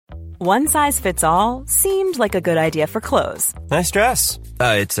One size fits all seemed like a good idea for clothes. Nice dress.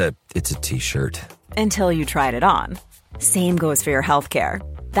 It's a t-shirt. Until you tried it on. Same goes for your healthcare.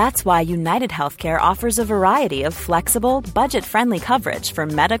 That's why United Healthcare offers a variety of flexible, budget-friendly coverage for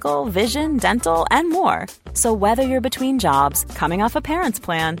medical, vision, dental, and more. So whether you're between jobs, coming off a parent's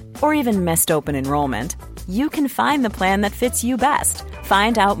plan, or even missed open enrollment, you can find the plan that fits you best.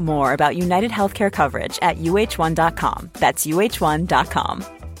 Find out more about United Healthcare coverage at uh1.com. That's uh1.com.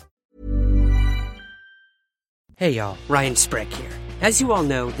 Hey y'all, Ryan Sprague here. As you all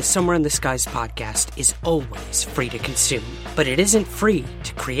know, the Somewhere in the Skies podcast is always free to consume, but it isn't free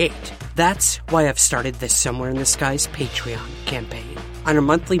to create. That's why I've started the Somewhere in the Skies Patreon campaign. On a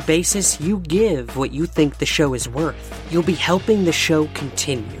monthly basis, you give what you think the show is worth. You'll be helping the show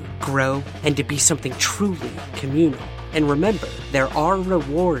continue, grow, and to be something truly communal. And remember, there are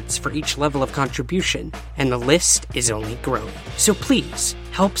rewards for each level of contribution, and the list is only growing. So please,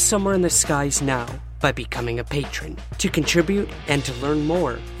 help Somewhere in the Skies now by becoming a patron. To contribute and to learn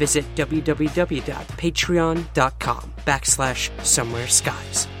more, visit www.patreon.com/Somewhere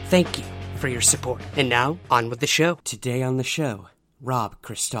Skies. Thank you for your support. And now, on with the show. Today on the show, Rob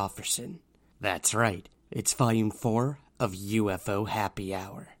Christofferson. That's right, it's Volume 4 of UFO Happy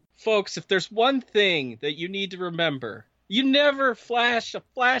Hour. Folks, if there's one thing that you need to remember, you never flash a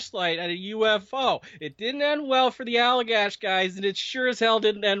flashlight at a UFO. It didn't end well for the Allagash guys, and it sure as hell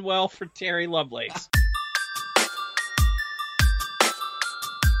didn't end well for Terry Lovelace.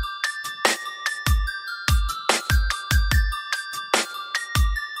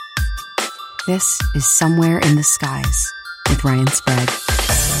 This is Somewhere in the Skies with Ryan Sprague.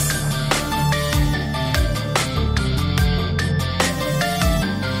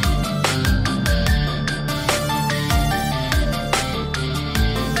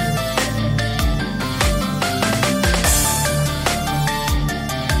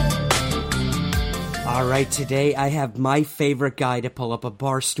 Alright, today I have my favorite guy to pull up a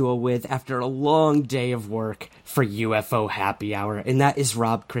bar stool with after a long day of work for UFO Happy Hour, and that is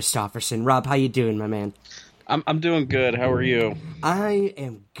Rob Christofferson. Rob, how you doing, my man? I'm doing good. How are you? I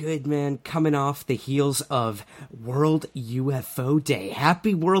am good, man. Coming off the heels of World UFO Day.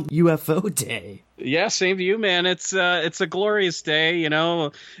 Happy World UFO Day. Yeah, same to you, man. It's a glorious day, you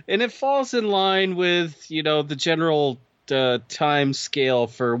know, and it falls in line with, you know, the general time scale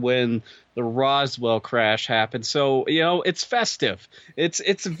for when the Roswell crash happened. So, you know, it's festive.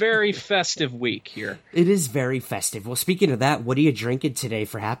 It's a very festive week here. It is very festive. Well, speaking of that, what are you drinking today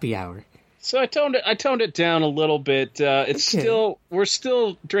for happy hour? So I toned it down a little bit. We're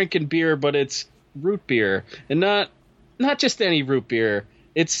still drinking beer, but it's root beer, and not just any root beer.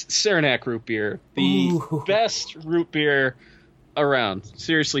 It's Saranac root beer, the best root beer around.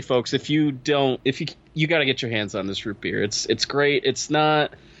 Seriously, folks, you got to get your hands on this root beer. It's great. It's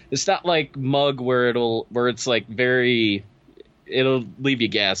not like mug where it'll leave you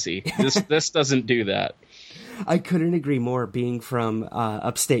gassy. This doesn't do that. I couldn't agree more, being from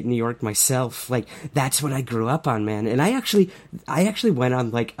upstate New York myself. Like, that's what I grew up on, man. And I actually went on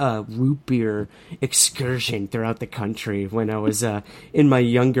like a root beer excursion throughout the country when I was in my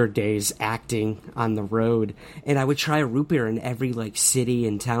younger days acting on the road. And I would try a root beer in every like city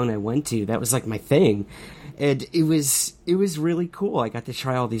and town I went to. That was like my thing. And it was really cool. I got to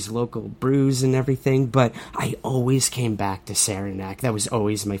try all these local brews and everything, but I always came back to Saranac. That was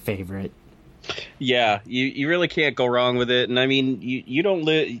always my favorite. Yeah, you really can't go wrong with it. And I mean, you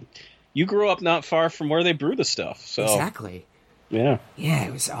grew up not far from where they brew the stuff. So exactly. Yeah. Yeah,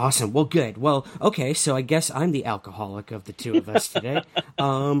 it was awesome. Well, good. Well, okay, so I guess I'm the alcoholic of the two of us today.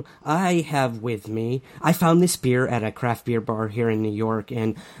 I have with me, I found this beer at a craft beer bar here in New York,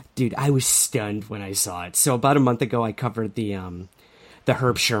 and dude, I was stunned when I saw it. So about a month ago, I covered the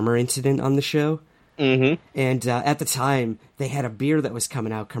Herb Shermer incident on the show. Mm-hmm. And at the time, they had a beer that was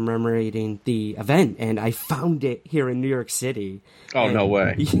coming out commemorating the event, and I found it here in New York City. Oh, no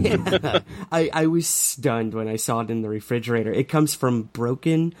way. Yeah, I was stunned when I saw it in the refrigerator. It comes from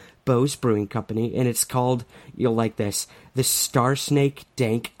Broken Bows Brewing Company, and it's called, you'll like this, the Star Snake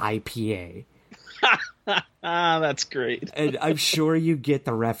Dank IPA. That's great. And I'm sure you get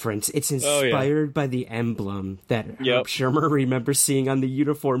the reference. It's inspired by the emblem that Herb Shermer remembers seeing on the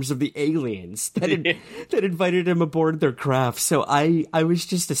uniforms of the aliens that invited him aboard their craft. So I was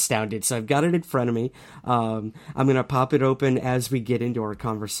just astounded. So I've got it in front of me. I'm going to pop it open as we get into our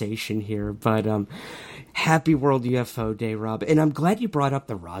conversation here. But happy World UFO Day, Rob. And I'm glad you brought up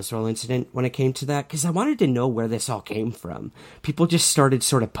the Roswell incident when it came to that, because I wanted to know where this all came from. People just started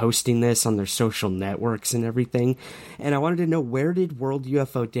sort of posting this on their social networks and everything. And I wanted to know, where did World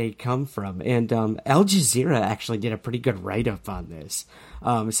UFO Day come from? And Al Jazeera actually did a pretty good write-up on this.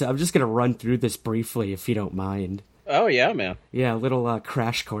 So I'm just going to run through this briefly, if you don't mind. Oh, yeah, man. Yeah, a little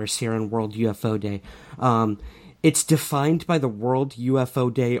crash course here on World UFO Day. It's defined by the World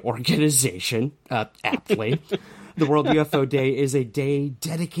UFO Day organization, aptly. The World UFO Day is a day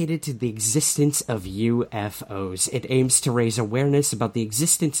dedicated to the existence of UFOs. It aims to raise awareness about the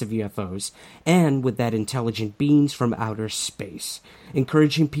existence of UFOs and, with that, intelligent beings from outer space,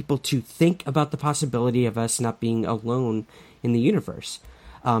 encouraging people to think about the possibility of us not being alone in the universe.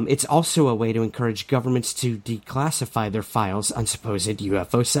 It's also a way to encourage governments to declassify their files on supposed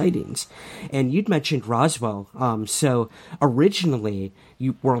UFO sightings. And you'd mentioned Roswell. So originally,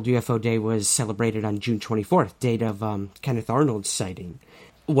 World UFO Day was celebrated on June 24th, date of Kenneth Arnold's sighting.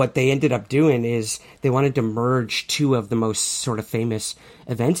 What they ended up doing is they wanted to merge two of the most sort of famous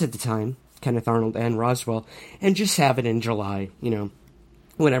events at the time, Kenneth Arnold and Roswell, and just have it in July,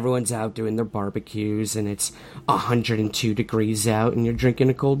 when everyone's out doing their barbecues and it's 102 degrees out and you're drinking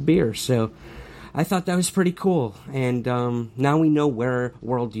a cold beer. So I thought that was pretty cool. And now we know where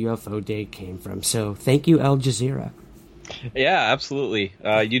World UFO Day came from. So thank you, Al Jazeera. Yeah, absolutely.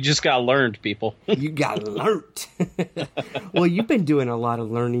 You just got learned, people. You got learned. Well, you've been doing a lot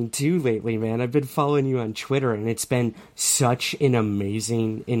of learning too lately, man. I've been following you on Twitter, and it's been such an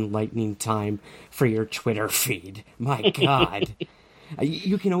amazing, enlightening time for your Twitter feed. My God.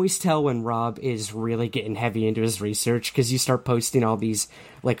 You can always tell when Rob is really getting heavy into his research because you start posting all these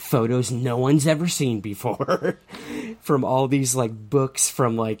photos no one's ever seen before from all these books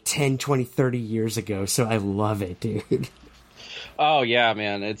from 10, 20, 30 years ago. So I love it, dude. Oh yeah,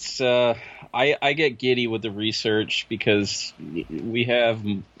 man. It's I get giddy with the research because we have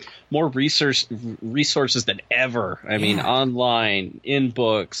more resources than ever. I mean, online, in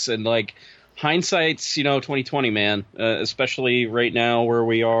books, and hindsight's 2020, man. Especially right now where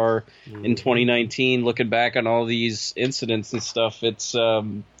we are in 2019, looking back on all these incidents and stuff. It's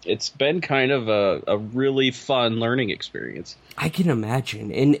been kind of a really fun learning experience. I can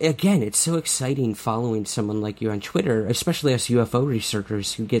imagine. And again, it's so exciting following someone like you on Twitter, especially us UFO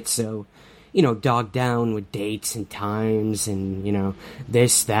researchers who get so, dogged down with dates and times and,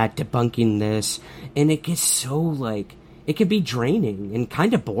 this, that, debunking this. And it gets so it can be draining and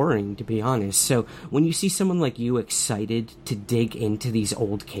kind of boring, to be honest. So when you see someone like you excited to dig into these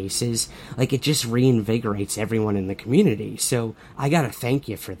old cases, it just reinvigorates everyone in the community. So I got to thank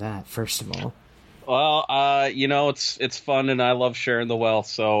you for that, first of all. Well, it's fun, and I love sharing the wealth,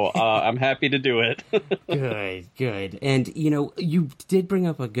 so I'm happy to do it. Good. And, you did bring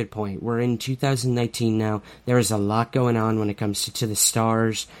up a good point. We're in 2019 now. There is a lot going on when it comes to the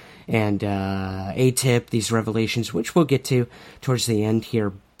stars and ATIP, these revelations, which we'll get to towards the end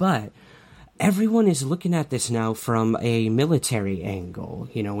here. But everyone is looking at this now from a military angle,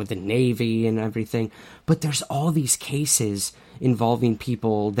 with the Navy and everything. But there's all these cases involving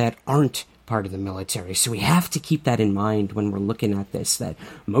people that aren't part of the military. So we have to keep that in mind when we're looking at this, that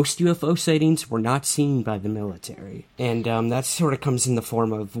most UFO sightings were not seen by the military. And that sort of comes in the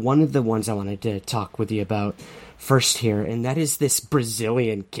form of one of the ones I wanted to talk with you about first here, and that is this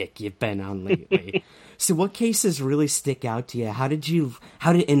Brazilian kick you've been on lately. So what cases really stick out to you? How did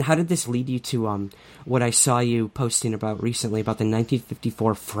this lead you to what I saw you posting about recently about the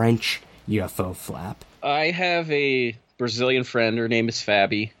 1954 French UFO flap? I have a Brazilian friend. Her name is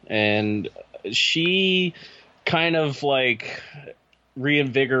Fabi, and she kind of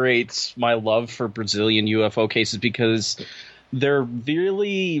reinvigorates my love for Brazilian UFO cases because they're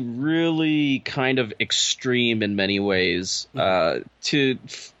really, really kind of extreme in many ways. To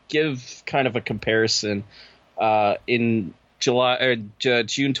give kind of a comparison, in June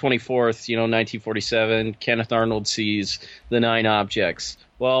 24th, 1947, Kenneth Arnold sees the 9 objects.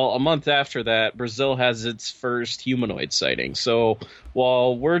 Well, a month after that, Brazil has its first humanoid sighting. So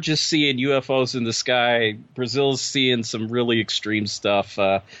while we're just seeing UFOs in the sky, Brazil's seeing some really extreme stuff.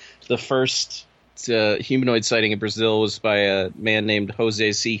 The first humanoid sighting in Brazil was by a man named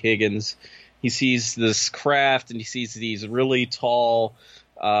Jose C. Higgins. He sees this craft and he sees these really tall,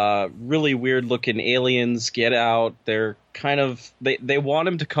 really weird looking aliens get out. They're kind of they want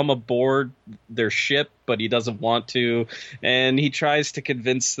him to come aboard their ship, but he doesn't want to, and he tries to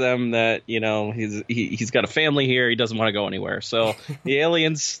convince them that he's got a family here, he doesn't want to go anywhere. So the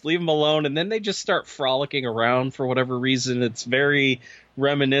aliens leave him alone, and then they just start frolicking around for whatever reason. It's very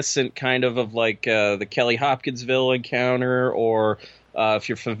reminiscent kind of the Kelly Hopkinsville encounter, or if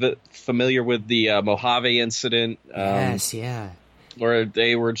you're familiar with the Mojave incident. Yes, yeah. where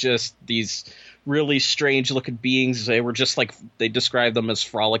they were just these really strange looking beings. They were just like, they described them as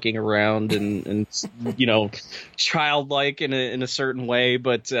frolicking around and you know, childlike in a certain way.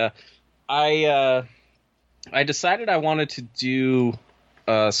 But I decided I wanted to do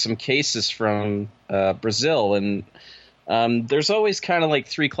some cases from Brazil, and there's always kind of like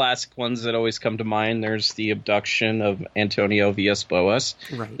three classic ones that always come to mind. There's the abduction of Antonio Villas-Boas.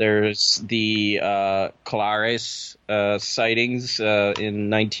 Right. There's the Colares sightings in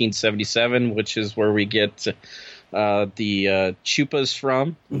 1977, which is where we get the chupas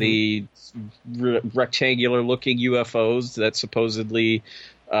from, the rectangular-looking UFOs that supposedly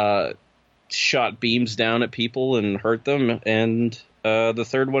shot beams down at people and hurt them. And the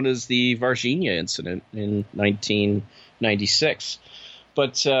third one is the Varginha incident in 1996.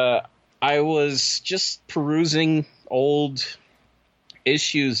 But I was just perusing old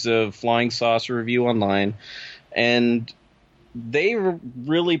issues of Flying Saucer Review online, and they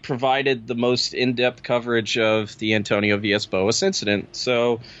really provided the most in-depth coverage of the Antonio Villas-Boas incident.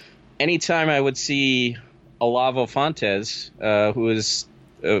 So anytime I would see Olavo Fontes, who is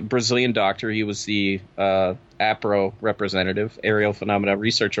a Brazilian doctor, he was the APRO representative, Aerial Phenomena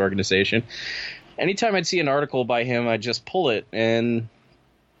Research Organization. Anytime I'd see an article by him, I'd just pull it. And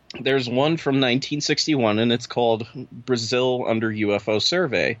there's one from 1961, and it's called Brazil Under UFO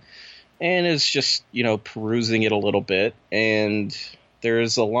Survey. And it's just, you know, perusing it a little bit. And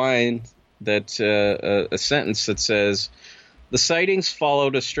there's a line that, a sentence that says, "The sightings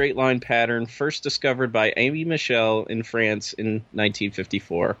followed a straight line pattern first discovered by Aimé Michel in France in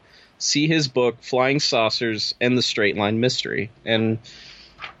 1954. See his book, Flying Saucers and the Straight Line Mystery." And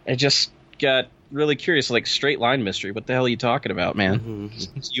I just got really curious, like, straight line mystery. What the hell are you talking about, man?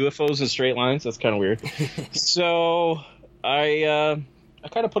 Mm-hmm. UFOs and straight lines? That's kind of weird. So I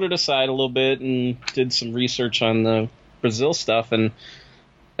kind of put it aside a little bit and did some research on the Brazil stuff. And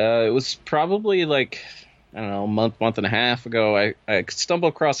it was probably like, I don't know, a month and a half ago, I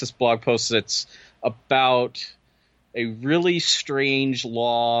stumbled across this blog post that's about a really strange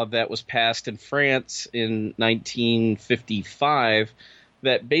law that was passed in France in 1955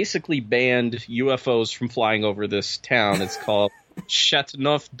 that basically banned UFOs from flying over this town. It's called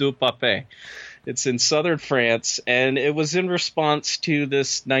Châteauneuf-du-Pape. It's in southern France, and it was in response to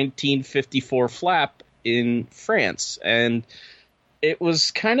this 1954 flap in France. And it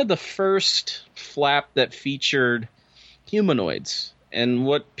was kind of the first flap that featured humanoids. And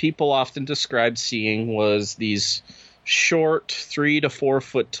what people often described seeing was these short, 3 to 4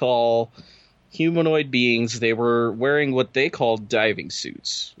 foot tall humanoid beings. They were wearing what they called diving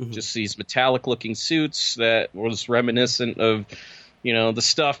suits, just these metallic looking suits that was reminiscent of, you know, the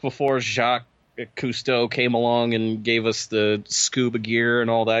stuff before Jacques Cousteau came along and gave us the scuba gear and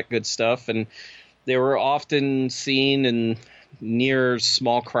all that good stuff. And they were often seen in near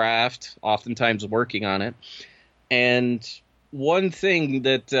small craft, oftentimes working on it. And one thing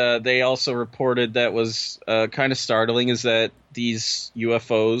that they also reported that was kind of startling is that these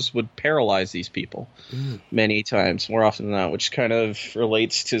UFOs would paralyze these people many times, more often than not, which kind of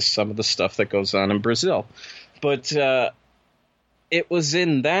relates to some of the stuff that goes on in Brazil. But it was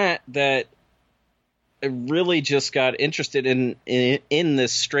in that I really just got interested in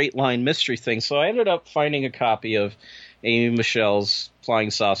this straight line mystery thing. So I ended up finding a copy of Aimé Michel's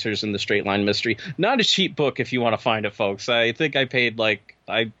Flying Saucers and the Straight Line Mystery. Not a cheap book if you want to find it, folks. I think I paid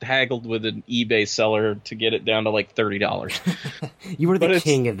I haggled with an eBay seller to get it down to like $30. You were the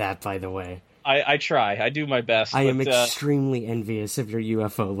king of that, by the way. I try. I do my best. I am extremely envious of your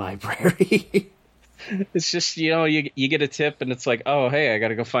UFO library. It's just, you know, you get a tip and it's like, oh, hey, I got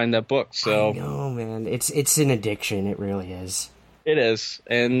to go find that book. So I know, man. It's an addiction. It really is. It is.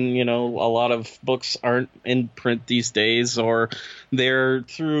 And, you know, a lot of books aren't in print these days, or they're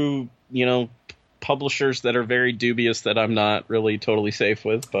through, you know, publishers that are very dubious that I'm not really totally safe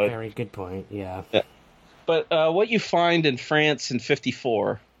with. But very good point, yeah. But what you find in France in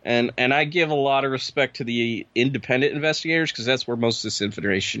 54, and I give a lot of respect to the independent investigators because that's where most of this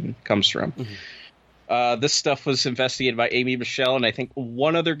information comes from. This stuff was investigated by Aimé Michel and I think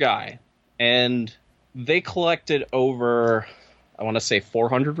one other guy. And they collected over, I want to say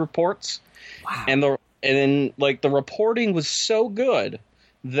 400 reports. Wow. And the reporting was so good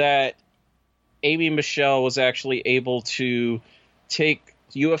that Aimé Michel was actually able to take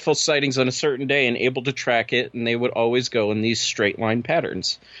UFO sightings on a certain day and able to track it, and they would always go in these straight line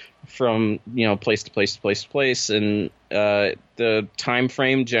patterns from, you know, place to place to place to place, and the time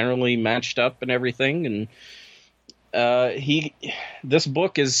frame generally matched up and everything. And this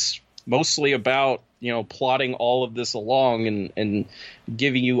book is mostly about, you know, plotting all of this along and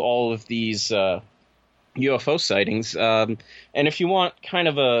giving you all of these UFO sightings. And if you want kind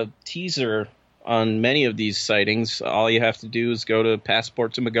of a teaser on many of these sightings, all you have to do is go to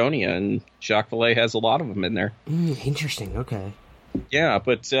Passport to Magonia, and Jacques Vallée has a lot of them in there. Interesting. Okay. Yeah,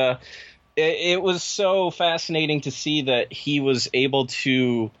 but it was so fascinating to see that he was able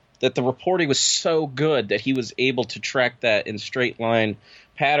to, that the reporting was so good that he was able to track that in straight line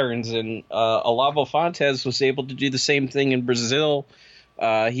patterns. And Olavo Fontes was able to do the same thing in Brazil.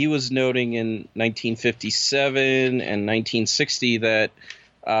 He was noting in 1957 and 1960 that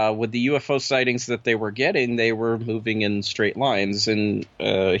with the UFO sightings that they were getting, they were moving in straight lines. And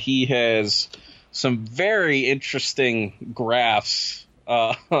he has some very interesting graphs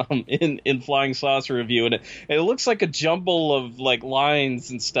in Flying Saucer Review, and it looks like a jumble of like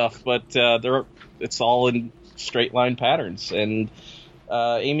lines and stuff, but it's all in straight line patterns. And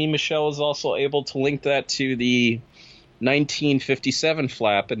Amy Michelle is also able to link that to the 1957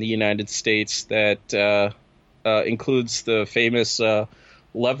 flap in the United States that includes the famous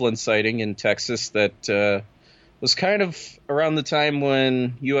Loveland sighting in Texas that was kind of around the time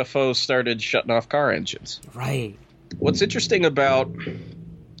when UFOs started shutting off car engines. Right. What's interesting about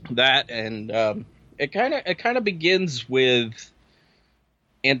that, and it kind of begins with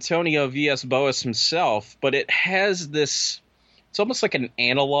Antonio V.S. Boas himself, but it has this, it's almost like an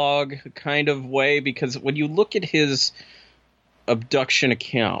analog kind of way, because when you look at his abduction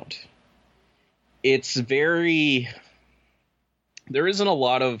account, it's very, there isn't a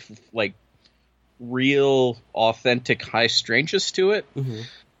lot of like real authentic high strangeness to it. Mm-hmm.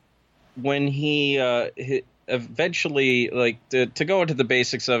 When he eventually, like, to go into the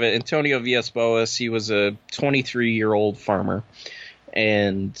basics of it, Antonio V.S. Boas, he was a 23-year-old farmer,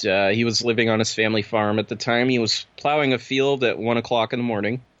 and he was living on his family farm at the time. He was plowing a field at 1 o'clock in the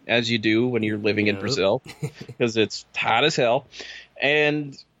morning, as you do when you're living in Brazil, because it's hot as hell.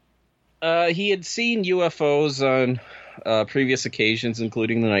 And he had seen UFOs on previous occasions,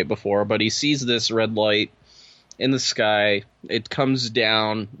 including the night before, but he sees this red light in the sky. It comes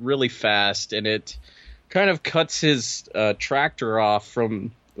down really fast, and it kind of cuts his tractor off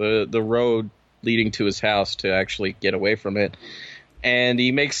from the road leading to his house to actually get away from it. And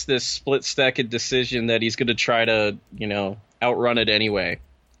he makes this split-second decision that he's going to try to, outrun it anyway.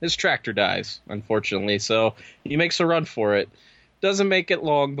 His tractor dies, unfortunately, so he makes a run for it. Doesn't make it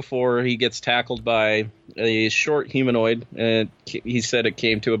long before he gets tackled by a short humanoid. He said it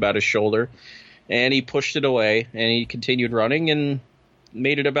came to about his shoulder, and he pushed it away, and he continued running and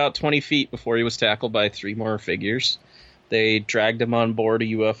made it about 20 feet before he was tackled by 3 more figures. They dragged him on board a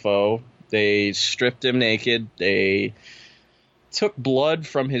UFO. They stripped him naked. They took blood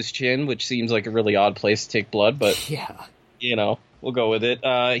from his chin, which seems like a really odd place to take blood, but yeah, we'll go with it.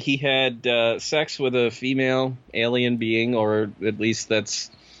 He had sex with a female alien being, or at least that's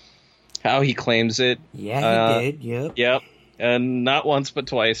how he claims it. Yeah, he did. Yep. Yep. And not once, but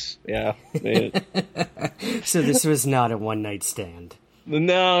twice. Yeah. So this was not a one-night stand.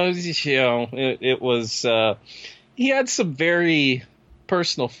 No, it was. He had some very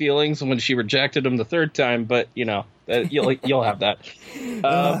personal feelings when she rejected him the third time, but you'll have that.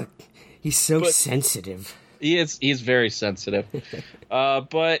 He's so sensitive. He's very sensitive.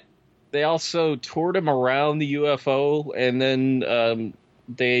 But they also toured him around the UFO, and then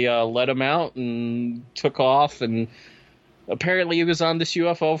they let him out and took off. And apparently he was on this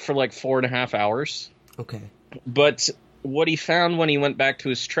UFO for like 4.5 hours. Okay. But what he found when he went back to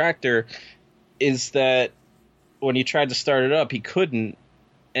his tractor is that when he tried to start it up, he couldn't.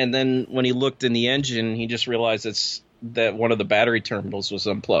 And then when he looked in the engine, he just realized that one of the battery terminals was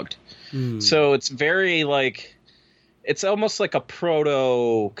unplugged. So it's very it's almost like a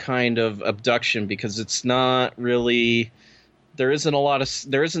proto kind of abduction, because it's not really, there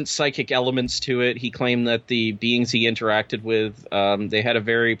isn't psychic elements to it. He claimed that the beings he interacted with, they had a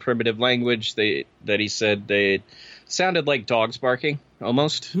very primitive language. That he said they sounded like dogs barking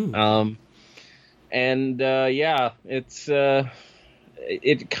almost.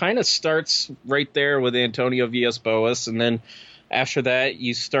 It kind of starts right there with Antonio V.S. Boas, and then after that,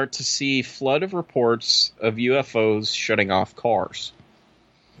 you start to see flood of reports of UFOs shutting off cars.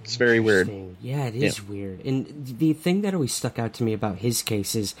 It's very weird. Yeah, it is weird. And the thing that always stuck out to me about his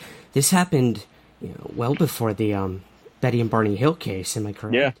case is this happened, well before the Betty and Barney Hill case. Am I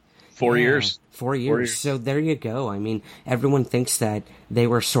correct? Yeah, 4 years. 4 years. So there you go. I mean, everyone thinks that they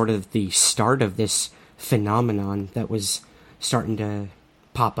were sort of the start of this phenomenon that was starting to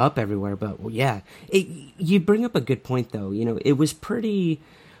pop up everywhere. But yeah, you bring up a good point, though. It was pretty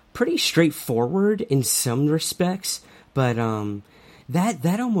straightforward in some respects, but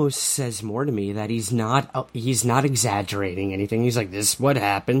That almost says more to me, that he's not exaggerating anything. He's like, this is what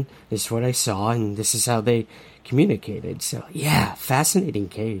happened, this is what I saw, and this is how they communicated. So yeah, fascinating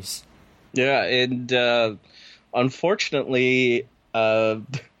case. Yeah, and unfortunately, they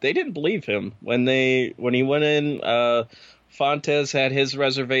didn't believe him when he went in. Fontes had his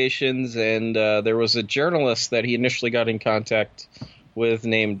reservations, and there was a journalist that he initially got in contact with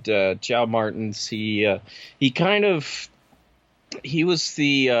named Joe Martins. He was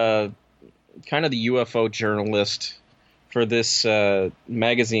the kind of the UFO journalist for this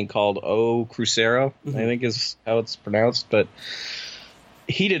magazine called O Crucero, I think is how it's pronounced. But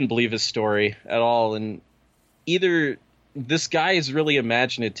he didn't believe his story at all. And either this guy is really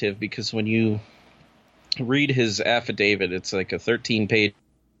imaginative, because when you read his affidavit, it's like a 13-page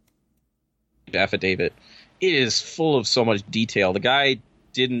affidavit. It is full of so much detail. The guy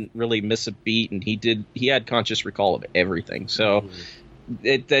didn't really miss a beat, and he had conscious recall of everything. So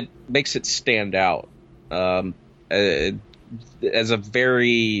that makes it stand out as a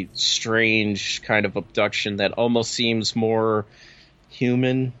very strange kind of abduction that almost seems more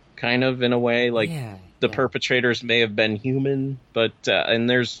human, kind of, in a way. Like, the perpetrators may have been human, but and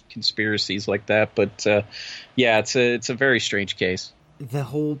there's conspiracies like that. But it's a very strange case. The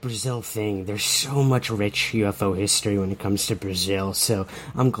whole Brazil thing, there's so much rich UFO history when it comes to Brazil, so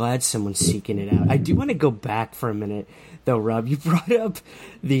I'm glad someone's seeking it out. I do want to go back for a minute, though, Rob. You brought up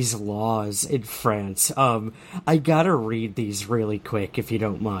these laws in France. I gotta read these really quick, if you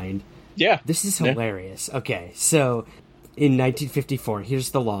don't mind. Yeah. This is hilarious. Okay, so in 1954,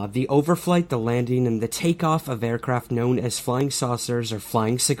 here's the law. The overflight, the landing, and the takeoff of aircraft known as flying saucers or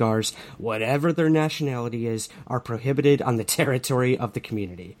flying cigars, whatever their nationality is, are prohibited on the territory of the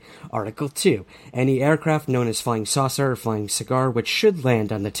community. Article 2. Any aircraft known as flying saucer or flying cigar which should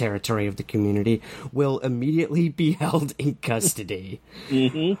land on the territory of the community will immediately be held in custody.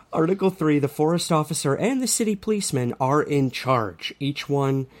 Article 3. The forest officer and the city policeman are in charge, each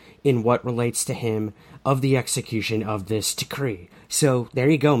one in what relates to him, of the execution of this decree. So, there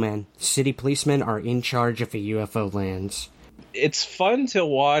you go, man. City policemen are in charge if a UFO lands. It's fun to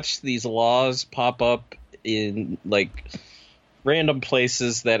watch these laws pop up in, like, random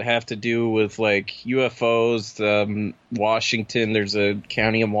places that have to do with, like, UFOs. Washington, there's a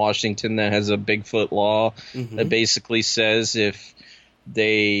county in Washington that has a Bigfoot law that basically says if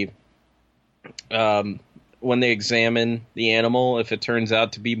they... when they examine the animal, if it turns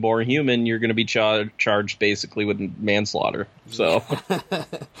out to be more human, you're going to be charged basically with manslaughter. So,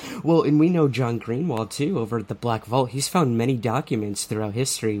 well, and we know John Greenwald too over at the Black Vault. He's found many documents throughout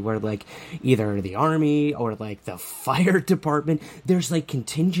history where, like, either the army or like the fire department, there's like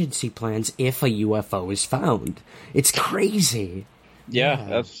contingency plans if a UFO is found. It's crazy. Yeah.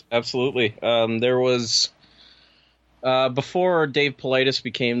 That's absolutely. There was. Before Dave Paulides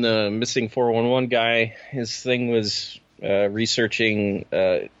became the missing 411 guy, his thing was researching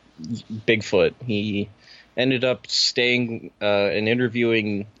Bigfoot. He ended up staying and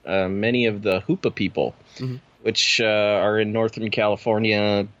interviewing many of the Hoopa people, which are in Northern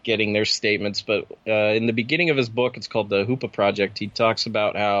California, getting their statements. But in the beginning of his book, it's called The Hoopa Project, he talks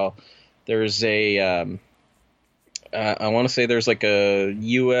about how there's I want to say there's like a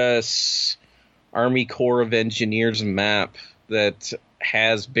U.S. Army Corps of Engineers map that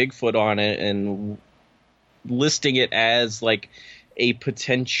has Bigfoot on it and listing it as like a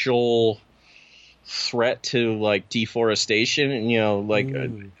potential threat to like deforestation,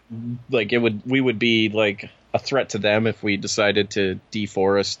 and we would be like a threat to them if we decided to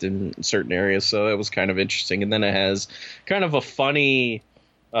deforest in certain areas. So it was kind of interesting. And then it has kind of a funny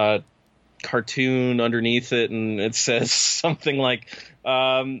cartoon underneath it, and it says something like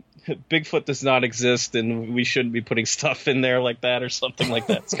Bigfoot does not exist and we shouldn't be putting stuff in there like that, or something like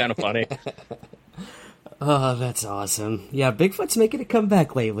that. It's kind of funny. Oh, that's awesome. Yeah, Bigfoot's making a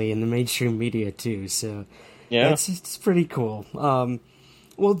comeback lately in the mainstream media too, so yeah, it's pretty cool. Well,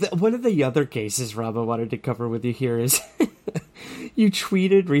 one of the other cases, Rob, I wanted to cover with you here is you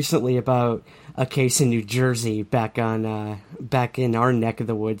tweeted recently about a case in New Jersey back in our neck of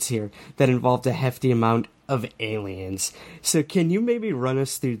the woods here that involved a hefty amount of aliens. So can you maybe run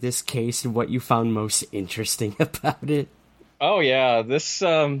us through this case and what you found most interesting about it? Oh yeah, this is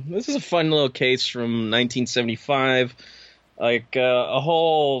a fun little case from 1975, like a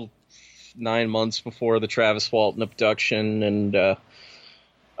whole 9 months before the Travis Walton abduction, and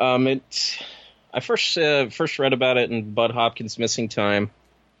I first read about it in Bud Hopkins' Missing Time,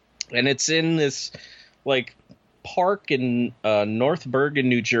 and it's in this like park in North Bergen,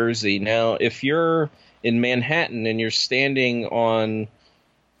 New Jersey. Now, if you're in Manhattan and you're standing on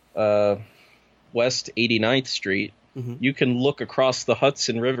West 89th Street, you can look across the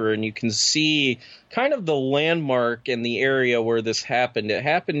Hudson River and you can see kind of the landmark and the area where this happened. It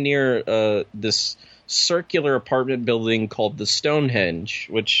happened near this circular apartment building called the Stonehenge,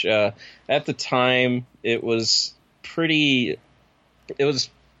 which at the time it was pretty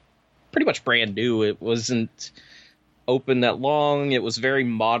much brand new. It wasn't open that long. It was very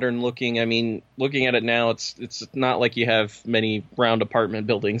modern looking. I mean, looking at it now, it's not like you have many round apartment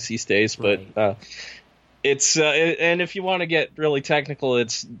buildings these days, but it's and if you want to get really technical,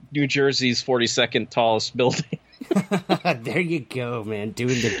 it's New Jersey's 42nd tallest building. There you go, man,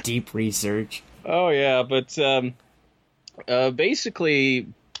 doing the deep research. Oh yeah, but basically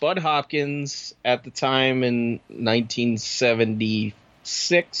Bud Hopkins at the time in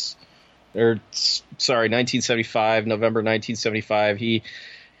 1976 1975, November 1975, he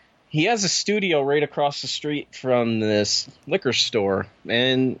has a studio right across the street from this liquor store.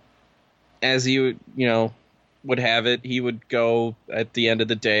 And as you would have it, he would go at the end of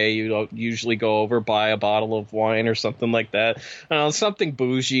the day, you'd usually go over, buy a bottle of wine or something like that. Something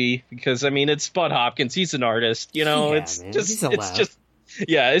bougie, because I mean, it's Bud Hopkins. He's an artist, it's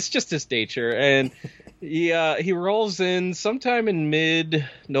just his nature. And he rolls in sometime in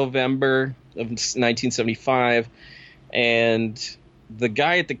mid-November of 1975, and the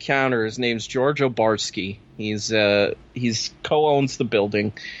guy at the counter, his name's George Obarski. He's co-owns the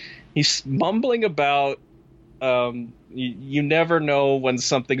building. He's mumbling about you never know when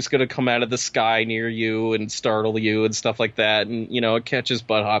something's going to come out of the sky near you and startle you and stuff like that, and it catches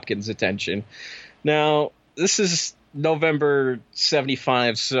Bud Hopkins' attention. Now, this is November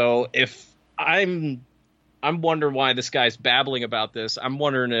 75, so if I'm wondering why this guy's babbling about this. I'm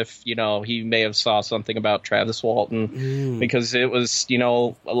wondering if, he may have saw something about Travis Walton because it was,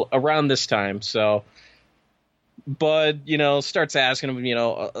 around this time. So Bud, starts asking him,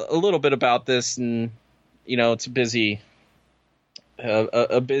 a little bit about this, and, it's a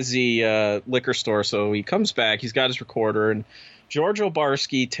busy liquor store. So he comes back, he's got his recorder, and George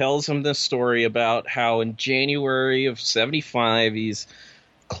Obarski tells him this story about how in January of 75, he's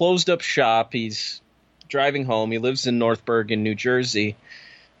closed up shop. He's driving home. He lives in North Bergen, New Jersey,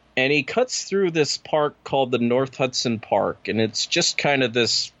 and he cuts through this park called the North Hudson Park, and it's just kind of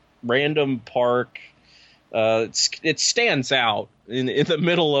this random park. It stands out in the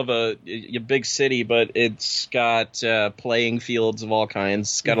middle of a big city, but it's got playing fields of all kinds.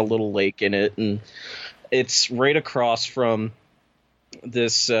 It's got a little lake in it, and it's right across from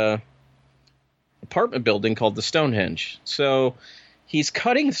this apartment building called the Stonehenge. So he's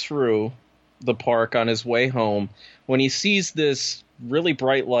cutting through the park on his way home when he sees this really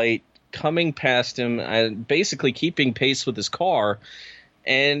bright light coming past him, basically keeping pace with his car,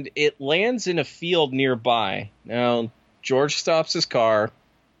 and it lands in a field nearby. Now, George stops his car,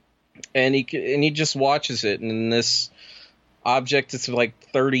 and he just watches it, and this object is like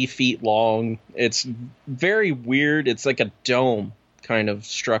 30 feet long. It's very weird. It's like a dome kind of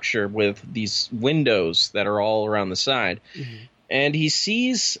structure with these windows that are all around the side. Mm-hmm. And he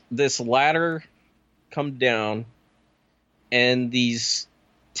sees this ladder come down and these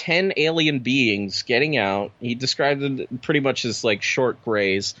 10 alien beings getting out. He described them pretty much as like short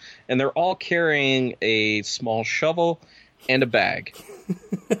grays, and they're all carrying a small shovel and a bag.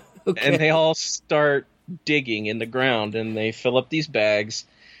 Okay. And they all start digging in the ground, and they fill up these bags,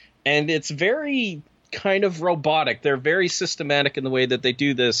 and it's very kind of robotic. They're very systematic in the way that they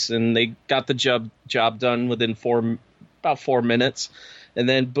do this, and they got the job done within about 4 minutes, and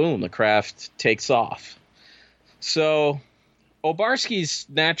then boom, the craft takes off. So Obarski's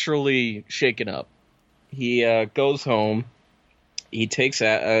naturally shaken up. He goes home, he takes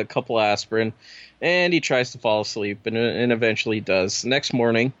a couple aspirin, and he tries to fall asleep, and eventually does. Next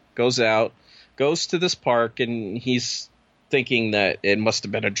morning, goes to this park, and he's thinking that it must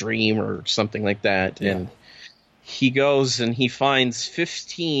have been a dream or something like that. Yeah. And he goes and he finds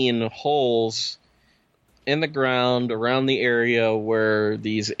 15 holes in the ground around the area where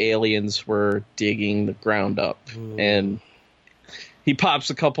these aliens were digging the ground up. And he pops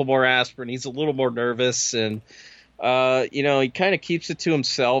a couple more aspirin. He's a little more nervous, and he kind of keeps it to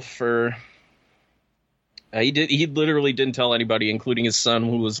himself for he literally didn't tell anybody, including his son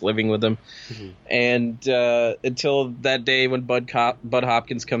who was living with him. Mm-hmm. And until that day when Bud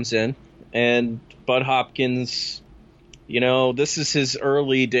Hopkins comes in, and Bud Hopkins, this is his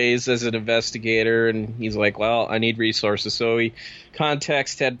early days as an investigator, and he's like, well, I need resources. So he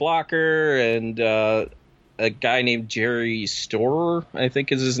contacts Ted Blocker and a guy named Jerry Storer, I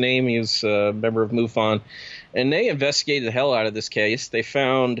think is his name. He was a member of MUFON. And they investigated the hell out of this case. They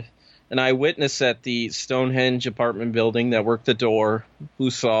found an eyewitness at the Stonehenge apartment building that worked the door who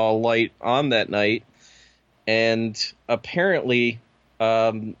saw a light on that night. And apparently,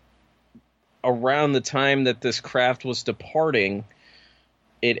 around the time that this craft was departing,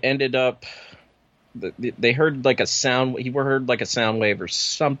 it ended up, they heard like a sound, he heard like a sound wave or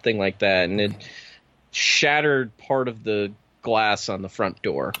something like that, and it shattered part of the glass on the front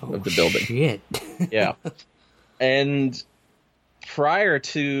door of the building. Shit. Yeah. And prior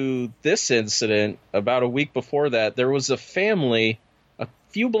to this incident, about a week before that, there was a family a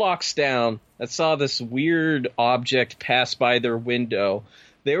few blocks down that saw this weird object pass by their window.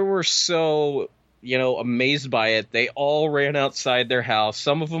 They were so, amazed by it. They all ran outside their house.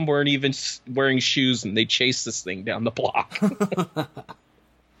 Some of them weren't even wearing shoes, and they chased this thing down the block.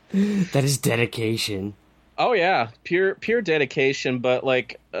 That is dedication. Oh yeah, pure dedication. But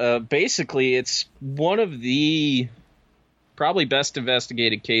basically, it's one of the probably best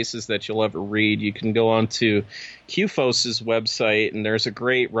investigated cases that you'll ever read. You can go on to QFOS's website, and there's a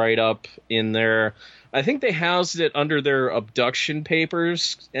great write-up in there. I think they housed it under their abduction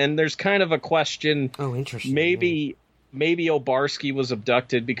papers, and there's kind of a question. Oh, interesting. Maybe Obarski was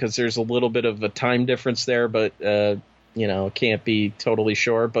abducted because there's a little bit of a time difference there, but can't be totally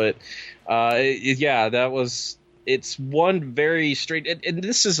sure. But it's one very straight, and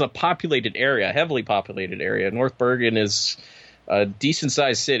this is a populated area, heavily populated area. North Bergen is a decent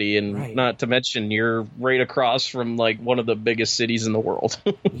sized city, and not to mention you're right across from one of the biggest cities in the world.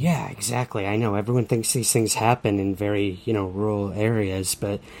 Yeah, exactly. I know everyone thinks these things happen in very, rural areas,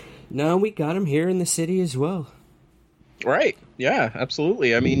 but no, we got them here in the city as well. Right. Yeah,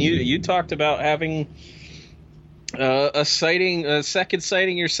 absolutely. I mean, you talked about having a second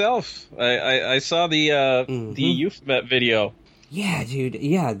sighting yourself. I saw the Euphomet video. Yeah, dude.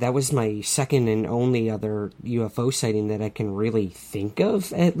 Yeah, that was my second and only other UFO sighting that I can really think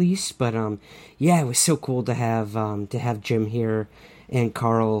of, at least. But it was so cool to have Jim here and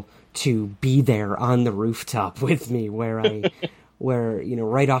Carl to be there on the rooftop with me, where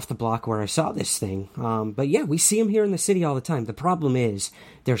right off the block where I saw this thing. But yeah, we see them here in the city all the time. The problem is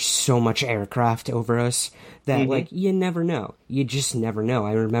there's so much aircraft over us that you never know. You just never know.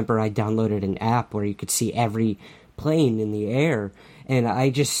 I remember I downloaded an app where you could see every plane in the air, and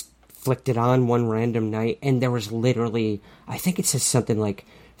I just flicked it on one random night, and there was literally, I think it says something like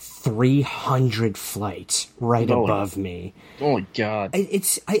 300 flights above me. Oh my God.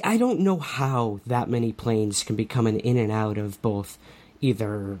 I don't know how that many planes can be coming in and out of both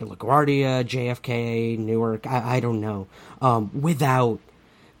either LaGuardia, JFK, Newark, I don't know, without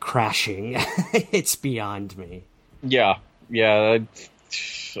crashing. It's beyond me. Yeah.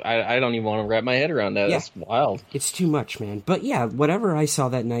 I don't even want to wrap my head around that. Yeah. That's wild. It's too much, man. But yeah, whatever I saw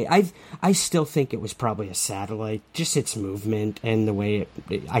that night, I still think it was probably a satellite, just its movement and the way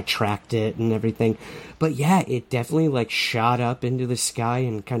I tracked it and everything. But yeah, it definitely shot up into the sky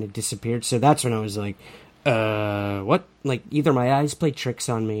and kind of disappeared. So that's when I was like, what? Either my eyes played tricks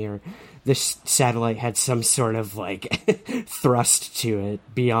on me, or this satellite had some sort of thrust to it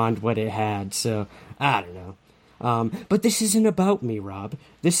beyond what it had. So I don't know. But this isn't about me, Rob.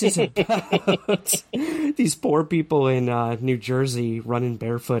 This is about these poor people in New Jersey running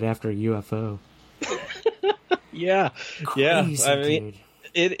barefoot after a UFO. Yeah. Crazy, I mean,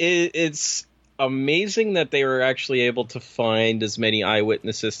 it's amazing that they were actually able to find as many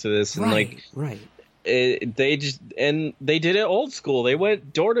eyewitnesses to this, and right. They did it old school. They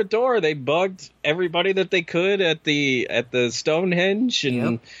went door to door. They bugged everybody that they could at the Stonehenge,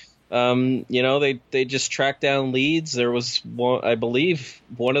 and. Yep. They just tracked down leads. There was one, I believe,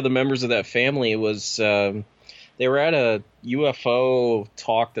 one of the members of that family was, they were at a UFO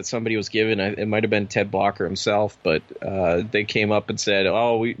talk that somebody was giving. It might have been Ted Blocker himself, but they came up and said,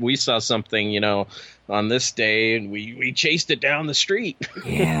 "Oh, we saw something, on this day, and we chased it down the street."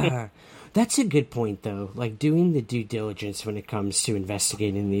 Yeah. That's a good point, though. Doing the due diligence when it comes to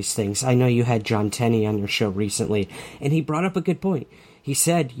investigating these things. I know you had John Tenney on your show recently, and he brought up a good point. He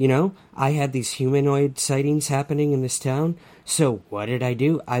said, I had these humanoid sightings happening in this town, so what did I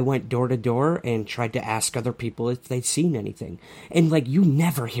do? I went door to door and tried to ask other people if they'd seen anything. And, you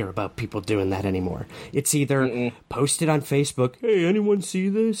never hear about people doing that anymore. It's either posted on Facebook, "Hey, anyone see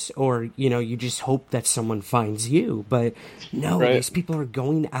this?" Or, you just hope that someone finds you. But no, these people are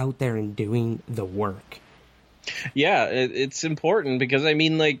going out there and doing the work. Yeah, it's important because, I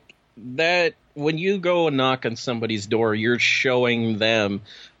mean, that when you go and knock on somebody's door, you're showing them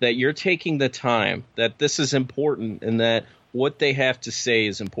that you're taking the time, that this is important, and that what they have to say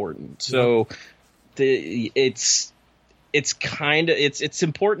is important. So it's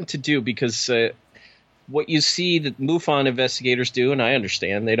important to do because what you see that MUFON investigators do, and I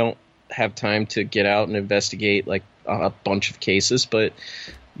understand they don't have time to get out and investigate a bunch of cases, but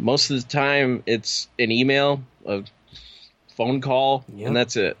most of the time it's an email, a phone call, and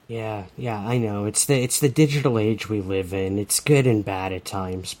that's it. Yeah, I know. It's the digital age we live in. It's good and bad at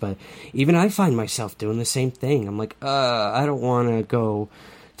times, but even I find myself doing the same thing. I'm like, I don't want to go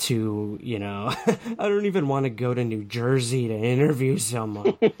to, I don't even want to go to New Jersey to interview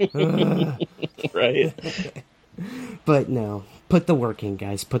someone. Right. But no, put the work in,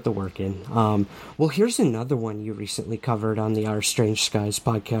 guys. Put the work in. Well, here's another one you recently covered on the Our Strange Skies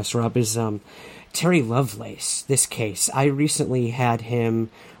podcast, Rob, is Terry Lovelace. This case. I recently had him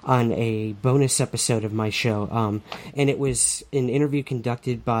on a bonus episode of my show, and it was an interview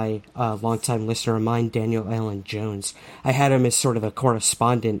conducted by a longtime listener of mine, Daniel Allen Jones. I had him as sort of a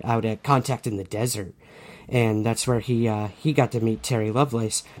correspondent out at Contact in the Desert. And that's where he got to meet Terry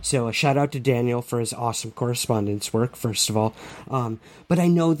Lovelace. So a shout out to Daniel for his awesome correspondence work, first of all. But I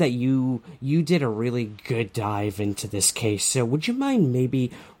know that you did a really good dive into this case. So would you mind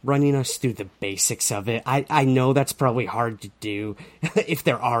maybe running us through the basics of it? I know that's probably hard to do, if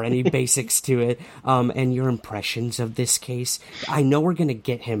there are any basics to it, and your impressions of this case. I know we're going to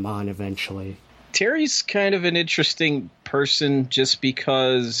get him on eventually. Terry's kind of an interesting person just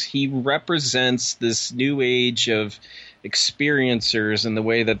because he represents this new age of experiencers and the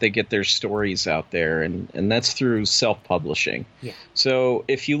way that they get their stories out there, and that's through self-publishing. Yeah. So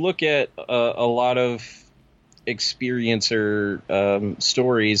if you look at a lot of experiencer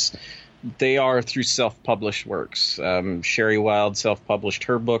stories, they are through self-published works. Sherry Wilde self-published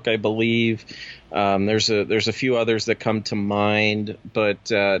her book, I believe. There's a few others that come to mind,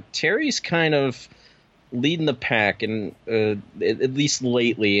 but Terry's kind of leading the pack, and at least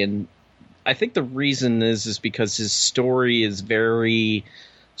lately. And I think the reason is because his story is very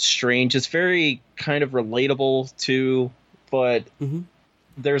strange. It's very kind of relatable too, but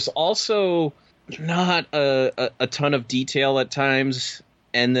there's also not a ton of detail at times.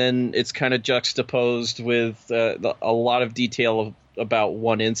 And then it's kind of juxtaposed with a lot of detail about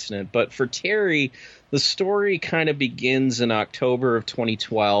one incident. But for Terry, the story kind of begins in October of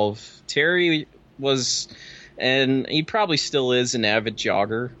 2012. Terry was, and he probably still is, an avid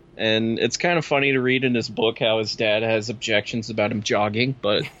jogger. And it's kind of funny to read in his book how his dad has objections about him jogging.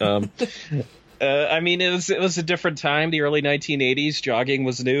 But I mean, it was a different time, the early 1980s. Jogging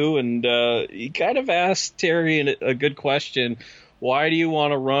was new. And he kind of asked Terry a good question. Why do you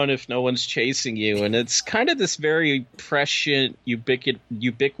want to run if no one's chasing you? And it's kind of this very prescient,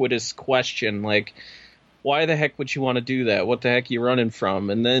 ubiquitous question, like, why the heck would you want to do that? What the heck are you running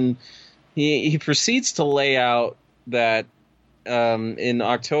from? And then he proceeds to lay out that in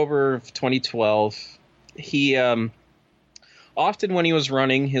October of 2012, he often when he was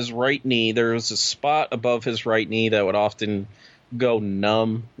running, his right knee, there was a spot above his right knee that would often go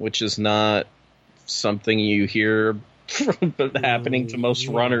numb, which is not something you hear happening to most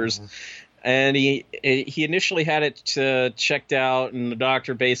runners. And he initially had it checked out, and the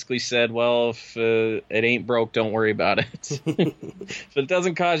doctor basically said, well, if it ain't broke, don't worry about it. If it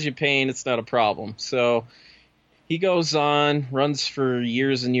doesn't cause you pain, it's not a problem. So he goes on, runs for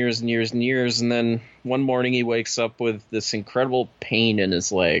years and years and years and years, and then one morning he wakes up with this incredible pain in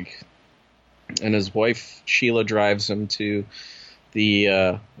his leg. And his wife, Sheila, drives him to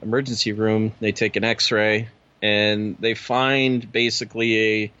the emergency room. They take an x-ray, and they find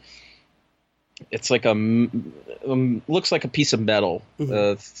basically it's like looks like a piece of metal,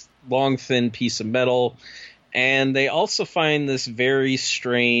 a long, thin piece of metal. And they also find this very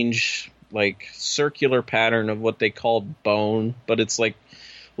strange, like, circular pattern of what they call bone, but it's like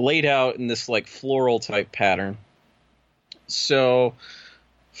laid out in this like floral type pattern. So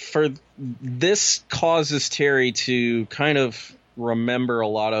for this causes Terry to kind of remember a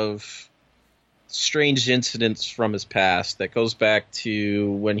lot of strange incidents from his past that goes back to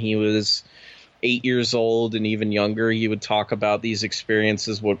when he was 8 years old and even younger. He would talk about these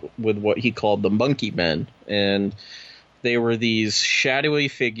experiences with what he called the monkey men. And they were these shadowy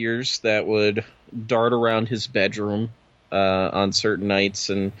figures that would dart around his bedroom on certain nights.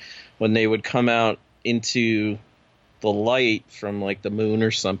 And when they would come out into the light from like the moon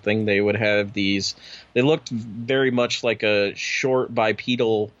or something, they would have these, they looked very much like a short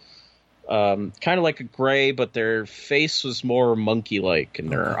bipedal, kind of like a gray, but their face was more monkey-like,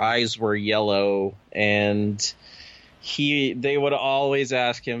 and their eyes were yellow. And they would always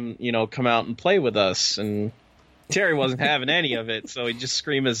ask him, come out and play with us. And Terry wasn't having any of it, so he'd just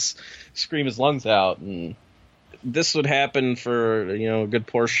scream his lungs out. And this would happen for a good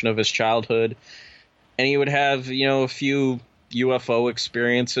portion of his childhood. And he would have a few UFO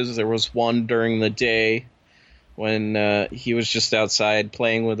experiences. There was one during the day when he was just outside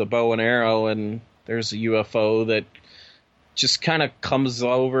playing with a bow and arrow, and there's a UFO that just kind of comes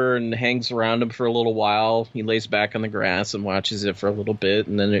over and hangs around him for a little while. He lays back on the grass and watches it for a little bit,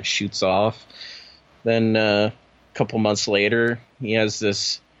 and then it shoots off. Then a couple months later, he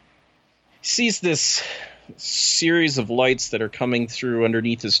sees this series of lights that are coming through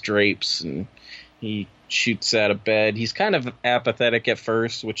underneath his drapes, and he shoots at a bed. He's kind of apathetic at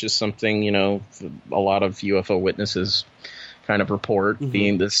first, which is something, a lot of UFO witnesses kind of report,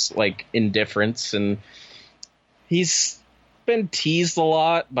 being this like indifference. And he's been teased a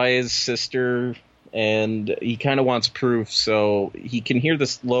lot by his sister, and he kind of wants proof. So he can hear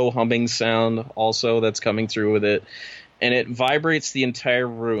this low humming sound also that's coming through with it, and it vibrates the entire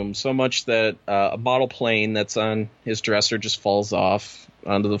room so much that a model plane that's on his dresser just falls off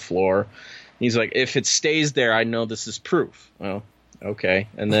onto the floor. He's like, if it stays there, I know this is proof. Well, okay.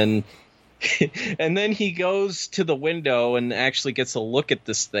 And then he goes to the window and actually gets a look at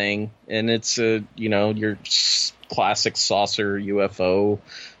this thing. And it's your classic saucer UFO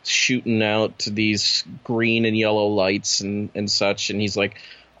shooting out to these green and yellow lights and such. And he's like,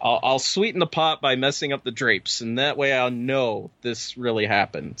 I'll sweeten the pot by messing up the drapes, and that way I'll know this really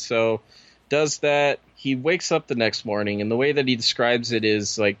happened. So does that. He wakes up the next morning, and the way that he describes it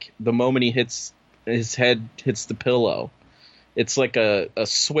is like the moment his head hits the pillow, it's like a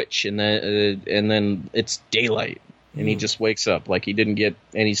switch, and then it's daylight, and he just wakes up like he didn't get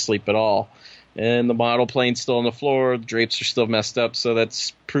any sleep at all. And the model plane's still on the floor, the drapes are still messed up, so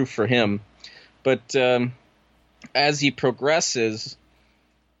that's proof for him. But as he progresses,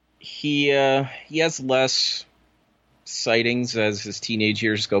 he has less sightings as his teenage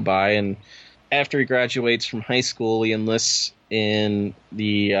years go by, and after he graduates from high school, he enlists in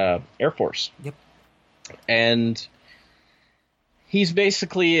the Air Force. Yep. And he's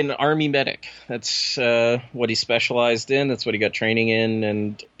basically an Army medic. That's what he specialized in. That's what he got training in.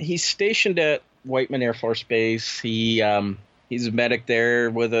 And he's stationed at Whiteman Air Force Base. He's a medic there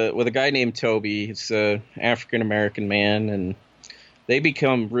with a guy named Toby. He's an African-American man, and they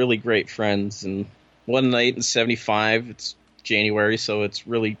become really great friends. And one night in 1975, it's January, so it's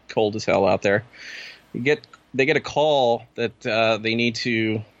really cold as hell out there. They get a call that they need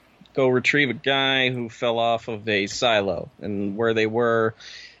to go retrieve a guy who fell off of a silo, and where they were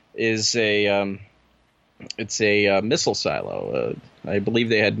is a missile silo. I believe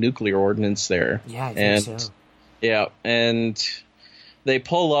they had nuclear ordnance there. Yeah, I think so. Yeah, and they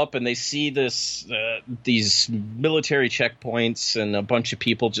pull up and they see these military checkpoints and a bunch of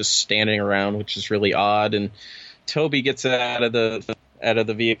people just standing around, which is really odd. And Toby gets out of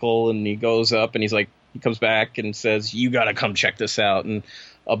the vehicle, and he goes up, and he comes back and says, "You got to come check this out." And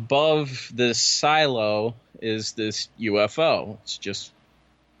above this silo is this UFO. It's just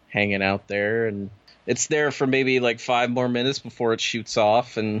hanging out there, and it's there for maybe like 5 more minutes before it shoots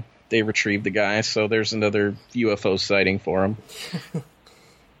off, and they retrieve the guy. So there's another UFO sighting for him.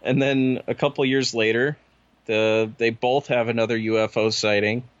 And then a couple years later, they both have another UFO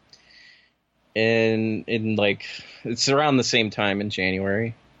sighting. In like, it's around the same time in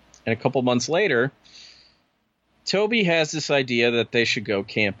January. And a couple months later, Toby has this idea that they should go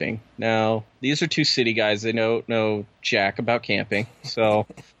camping. Now, these are two city guys. They don't know jack about camping. So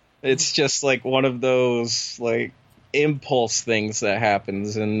it's just like one of those like impulse things that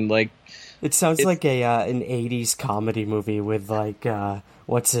happens. And like, it sounds like an 80s comedy movie with like,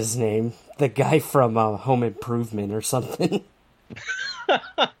 what's his name? The guy from Home Improvement or something.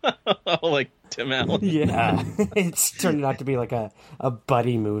 Like Tim Allen. Yeah, it's turning out to be like a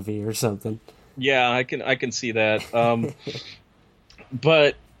buddy movie or something. Yeah, I can see that.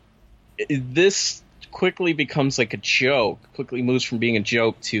 But this quickly becomes like a joke. Quickly moves from being a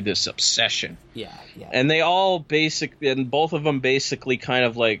joke to this obsession. Yeah. And both of them basically kind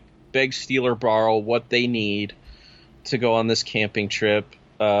of like beg, steal, or borrow what they need to go on this camping trip.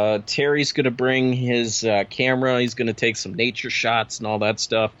 Terry's going to bring his camera. He's going to take some nature shots and all that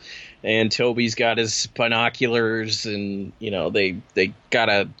stuff. And Toby's got his binoculars, and, they got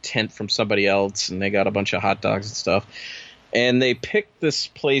a tent from somebody else, and they got a bunch of hot dogs and stuff. And they picked this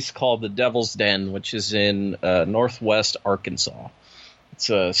place called the Devil's Den, which is in northwest Arkansas.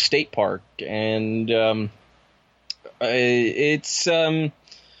 It's a state park, and it's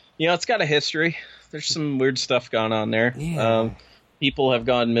got a history. There's some weird stuff going on there. Yeah. People have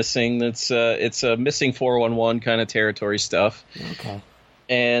gone missing. It's a missing 411 kind of territory stuff. Okay.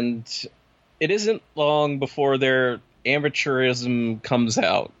 And it isn't long before their amateurism comes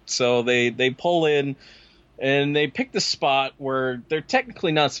out. So they pull in, and they pick the spot where they're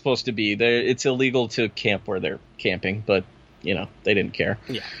technically not supposed to be. It's illegal to camp where they're camping, but, they didn't care.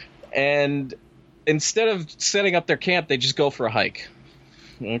 Yeah. And instead of setting up their camp, they just go for a hike.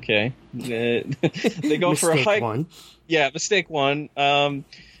 Okay. They go for a hike. One. Yeah, mistake one. And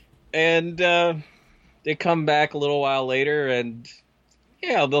they come back a little while later, and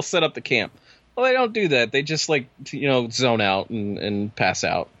they'll set up the camp. Well, they don't do that. They just zone out and pass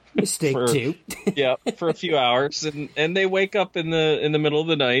out. Mistake two. For a few hours, and they wake up in the middle of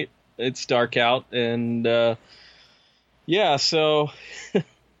the night. It's dark out, and so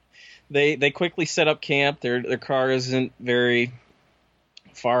they quickly set up camp. Their car isn't very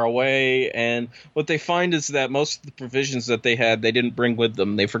far away, and what they find is that most of the provisions that they had, they didn't bring with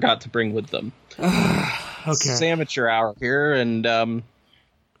them. They forgot to bring with them. Okay. It's amateur hour here, and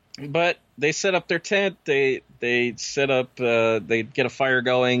but they set up their tent. They set up. They get a fire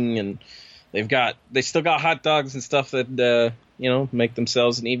going, and they still got hot dogs and stuff that make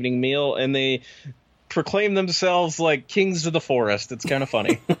themselves an evening meal, and they proclaim themselves like kings of the forest. It's kind of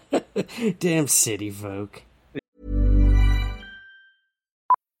funny. Damn city folk.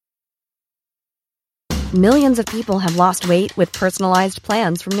 Millions of people have lost weight with personalized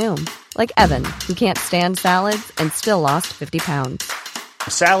plans from Noom. Like Evan, who can't stand salads and still lost 50 pounds.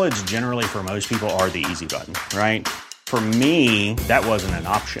 Salads generally for most people are the easy button, right? For me, that wasn't an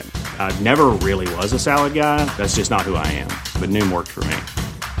option. I never really was a salad guy. That's just not who I am. But Noom worked for me.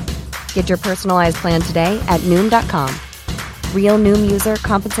 Get your personalized plan today at Noom.com. Real Noom user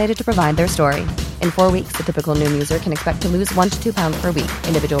compensated to provide their story. In 4 weeks, the typical Noom user can expect to lose 1 to 2 pounds per week.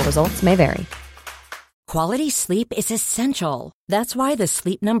 Individual results may vary. Quality sleep is essential. That's why the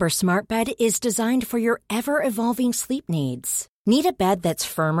Sleep Number Smart Bed is designed for your ever-evolving sleep needs. Need a bed that's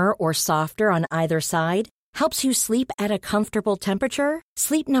firmer or softer on either side? Helps you sleep at a comfortable temperature?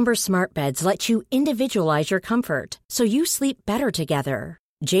 Sleep Number Smart Beds let you individualize your comfort, so you sleep better together.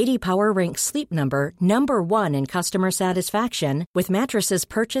 J.D. Power ranks Sleep Number number 1 in customer satisfaction with mattresses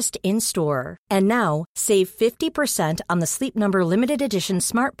purchased in-store. And now, save 50% on the Sleep Number Limited Edition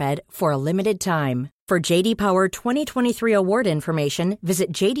Smart Bed for a limited time. For J.D. Power 2023 award information,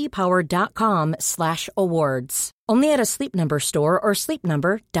 visit jdpower.com/awards. Only at a Sleep Number store or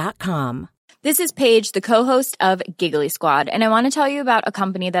sleepnumber.com. This is Paige, the co-host of Giggly Squad, and I want to tell you about a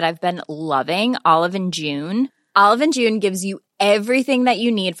company that I've been loving, Olive & June. Olive & June gives you everything that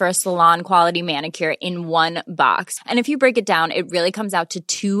you need for a salon-quality manicure in one box. And if you break it down, it really comes out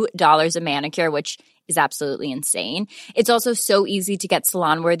to $2 a manicure, which is absolutely insane. It's also so easy to get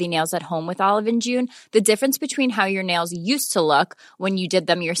salon-worthy nails at home with Olive & June. The difference between how your nails used to look when you did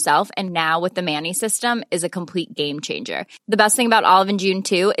them yourself and now with the Mani system is a complete game changer. The best thing about Olive & June,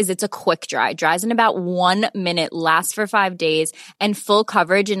 too, is it's a quick dry. Dries in about 1 minute, lasts for 5 days, and full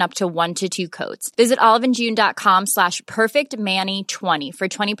coverage in up to 1 to 2 coats. Visit oliveandjune.com/perfectmani20 for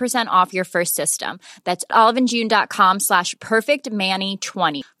 20% off your first system. That's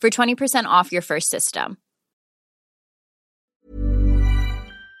oliveandjune.com/perfectmani20 for 20% off your first system.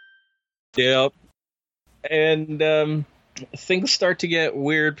 Yep. And things start to get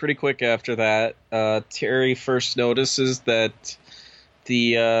weird pretty quick after that. Terry first notices that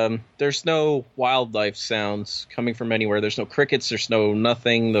there's no wildlife sounds coming from anywhere. There's no crickets, there's no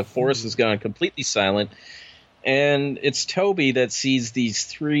nothing. The forest has gone completely silent. And it's Toby that sees these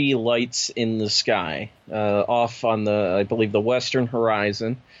 3 lights in the sky, off on I believe the western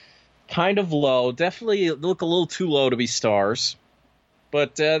horizon. Kind of low, definitely look a little too low to be stars.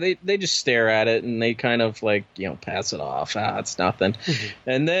 But they just stare at it, and they kind of pass it off. It's nothing. Mm-hmm.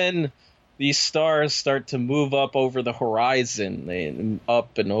 And then these stars start to move up over the horizon,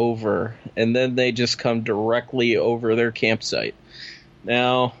 up and over, and then they just come directly over their campsite.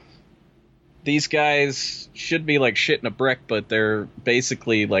 Now, these guys should be like shitting a brick, but they're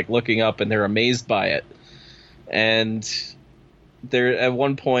basically looking up, and they're amazed by it. And they're at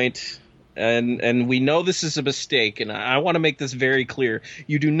one point... And we know this is a mistake, and I want to make this very clear.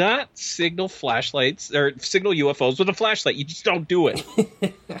 You do not signal flashlights or signal UFOs with a flashlight. You just don't do it.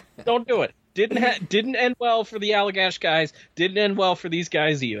 Don't do it. Didn't end well for the Allagash guys. Didn't end well for these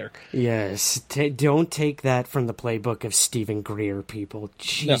guys either. Yes. Don't take that from the playbook of Stephen Greer, people.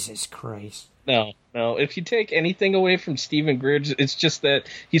 Jesus Christ. No. If you take anything away from Stephen Greer, it's just that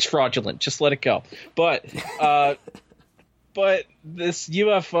he's fraudulent. Just let it go. But this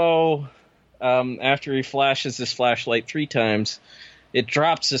UFO... after he flashes this flashlight 3 times, it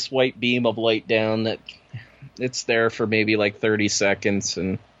drops this white beam of light down that it's there for maybe 30 seconds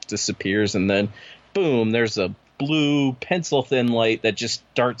and disappears, and then boom, there's a blue pencil-thin light that just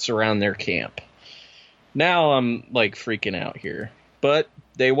darts around their camp. Now I'm freaking out here, but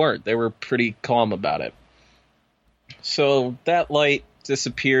they weren't. They were pretty calm about it. So that light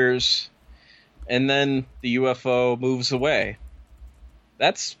disappears, and then the UFO moves away.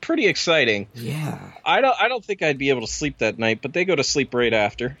 That's pretty exciting. Yeah. I don't think I'd be able to sleep that night, but they go to sleep right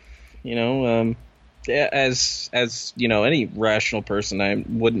after. as any rational person I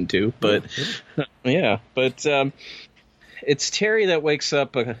wouldn't do, but yeah. But it's Terry that wakes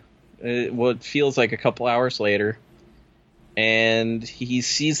up what feels like a couple hours later, and he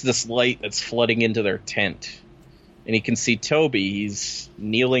sees this light that's flooding into their tent, and he can see Toby. He's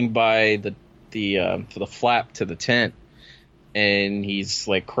kneeling by the flap to the tent, and he's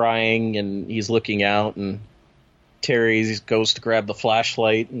like crying, and he's looking out, and Terry goes to grab the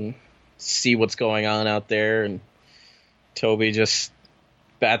flashlight and see what's going on out there, and Toby just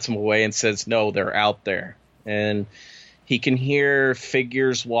bats him away and says, "No, they're out there." And he can hear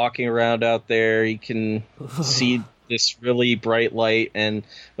figures walking around out there. He can see this really bright light, and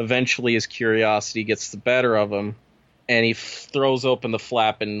eventually his curiosity gets the better of him, and he throws open the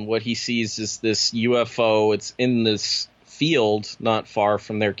flap, and what he sees is this UFO. It's in this field not far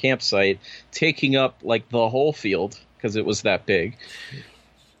from their campsite, taking up like the whole field because it was that big.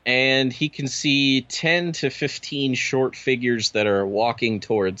 And he can see 10 to 15 short figures that are walking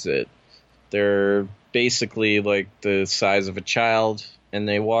towards it. They're basically like the size of a child, and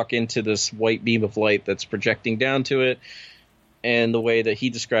they walk into this white beam of light that's projecting down to it, and the way that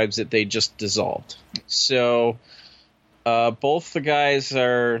he describes it, they just dissolved. So both the guys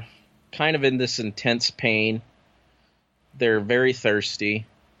are kind of in this intense pain. They're very thirsty.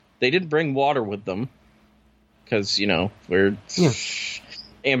 They didn't bring water with them because, we're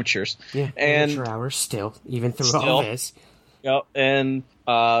amateurs. Yeah, and amateur hours still, even through all this. Yep, and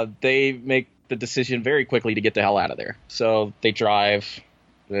they make the decision very quickly to get the hell out of there. So they drive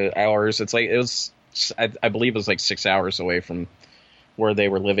hours. I believe it was like 6 hours away from where they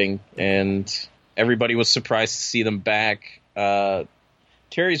were living, and everybody was surprised to see them back.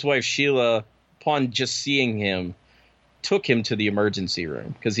 Terry's wife, Sheila, upon just seeing him, took him to the emergency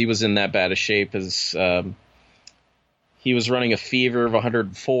room because he was in that bad a shape. As he was running a fever of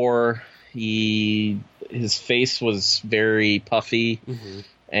 104. His face was very puffy,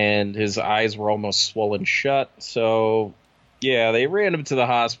 and his eyes were almost swollen shut. So, yeah, they ran him to the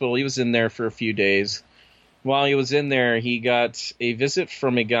hospital. He was in there for a few days. While he was in there, he got a visit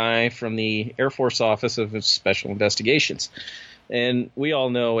from a guy from the Air Force Office of Special Investigations. And we all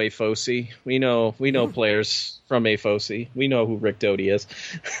know AFOSI. We know players from AFOSI. We know who Rick Doty is.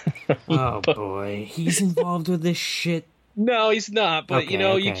 Oh boy, he's involved with this shit. No, he's not. But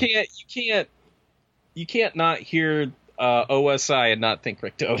okay. you can't not hear OSI and not think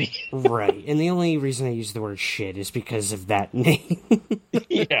Rick Doty. Right, and the only reason I use the word shit is because of that name.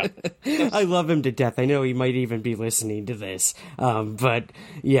 Yeah. I love him to death. I know he might even be listening to this. But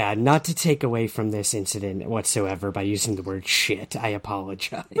yeah, not to take away from this incident whatsoever by using the word shit. I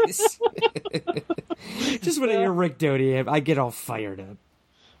apologize. Just when I hear Rick Doty, I get all fired up.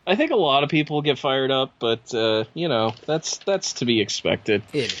 I think a lot of people get fired up, but that's to be expected.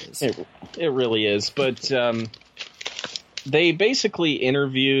 It is. It really is. But they basically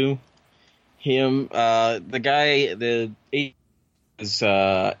interview him. The guy, is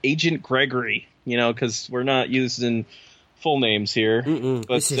Agent Gregory. Because we're not using full names here. But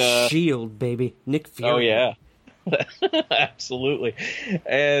this is S.H.I.E.L.D., baby. Nick Fury. Oh yeah. Absolutely.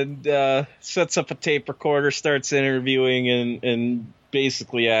 And sets up a tape recorder, starts interviewing, and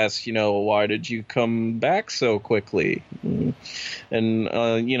basically asks, why did you come back so quickly? And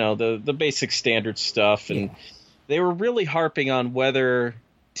the basic standard stuff. And they were really harping on whether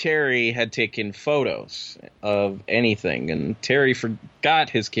Terry had taken photos of anything, and Terry forgot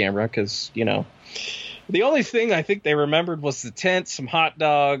his camera because the only thing I think they remembered was the tent, some hot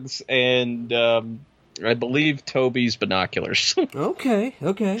dogs, and I believe Toby's binoculars. Okay.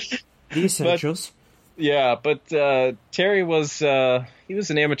 The essentials. But Terry was he was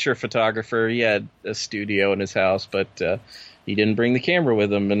an amateur photographer. He had a studio in his house, but he didn't bring the camera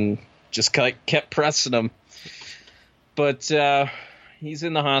with him, and just kept pressing him. But he's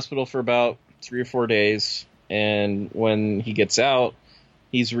in the hospital for about 3 or 4 days, and when he gets out,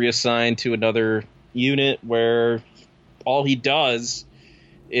 he's reassigned to another unit where all he does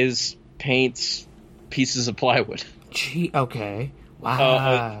is paints pieces of plywood. Gee, okay.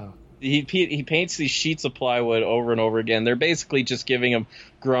 Wow. He paints these sheets of plywood over and over again. They're basically just giving him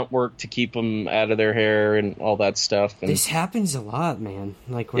grunt work to keep him out of their hair and all that stuff. And this happens a lot, man.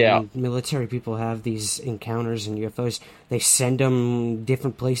 Like when military people have these encounters in UFOs, they send them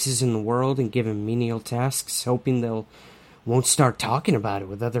different places in the world and give them menial tasks, hoping won't start talking about it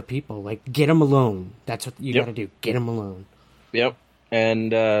with other people. Like, get them alone. That's what you got to do. Get them alone. Yep.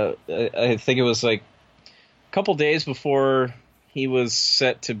 And I think it was like a couple days before he was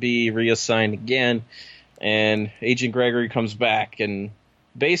set to be reassigned again, and Agent Gregory comes back, and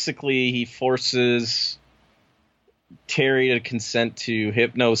basically he forces Terry to consent to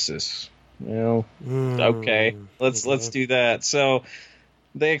hypnosis, Well, okay. Let's do that. So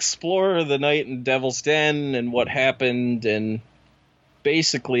they explore the night in Devil's Den and what happened, and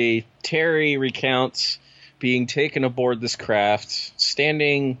basically Terry recounts being taken aboard this craft,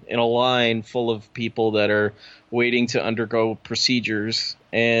 standing in a line full of people that are waiting to undergo procedures,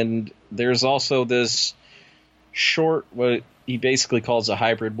 and there's also this short, what he basically calls a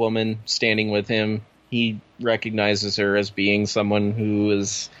hybrid woman, standing with him. He recognizes her as being someone who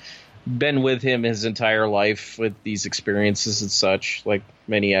has been with him his entire life with these experiences and such, like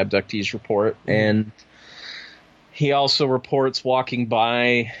many abductees report. And he also reports walking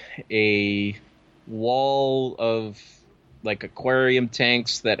by a wall of like aquarium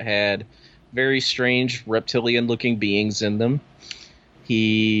tanks that had very strange reptilian-looking beings in them.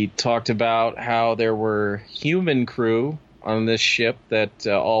 He talked about how there were human crew on this ship that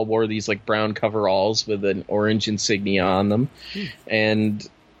all wore these like brown coveralls with an orange insignia on them, and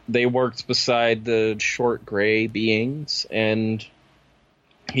they worked beside the short gray beings. And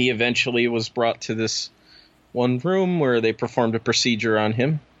he eventually was brought to this one room where they performed a procedure on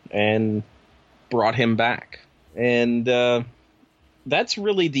him and brought him back. And that's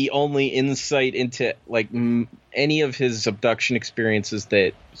really the only insight into like any of his abduction experiences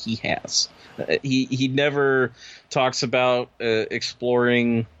that he has. He never talks about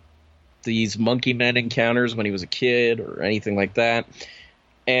exploring these monkey men encounters when he was a kid or anything like that.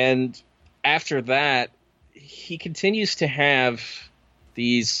 And after that, he continues to have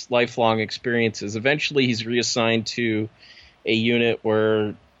these lifelong experiences. Eventually, he's reassigned to a unit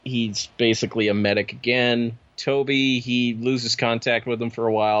where he's basically a medic again. Toby, he loses contact with him for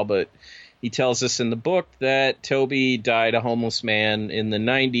a while, but he tells us in the book that Toby died a homeless man in the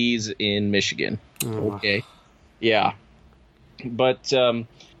 90s in Michigan. Okay. Yeah. But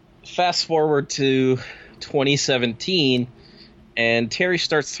fast forward to 2017, and Terry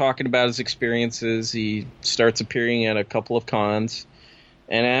starts talking about his experiences. He starts appearing at a couple of cons.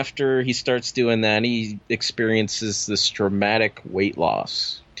 And after he starts doing that, he experiences this dramatic weight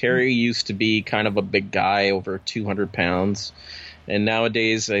loss. Terry used to be kind of a big guy, over 200 pounds. And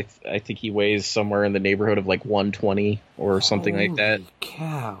nowadays, I think he weighs somewhere in the neighborhood of like 120 or something like that. Holy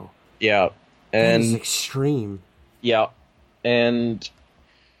cow. Yeah. And that is extreme. Yeah. And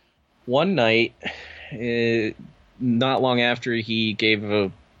one night, not long after he gave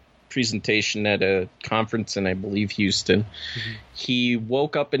a presentation at a conference in, I believe, Houston, he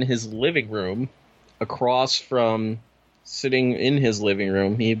woke up in his living room across from sitting in his living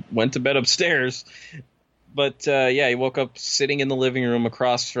room. He went to bed upstairs, but he woke up sitting in the living room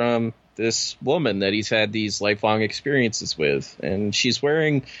across from this woman that he's had these lifelong experiences with. And she's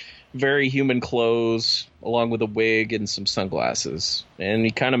wearing very human clothes along with a wig and some sunglasses. And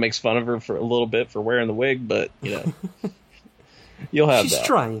he kind of makes fun of her for a little bit for wearing the wig, but, you know, you'll have that.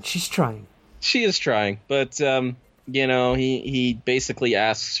 She's trying. She is trying. But, you know, he basically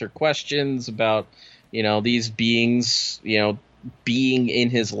asks her questions about, you know, these beings, you know, being in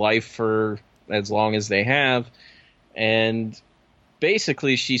his life for as long as they have. And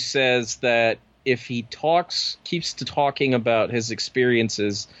basically she says that if he keeps talking about his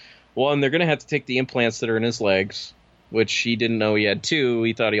experiences, one, they're going to have to take the implants that are in his legs, which he didn't know he had two.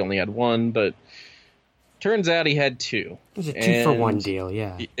 He thought he only had one, but turns out he had two. It was a 2-for-1 deal,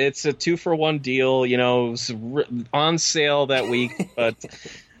 yeah. It's a 2-for-1 deal. You know, it was on sale that week, but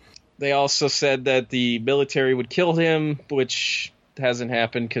they also said that the military would kill him, which hasn't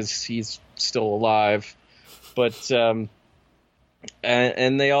happened because he's still alive. But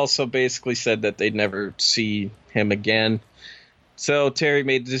and they also basically said that they'd never see him again. So Terry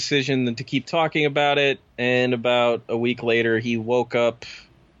made the decision to keep talking about it, and about a week later, he woke up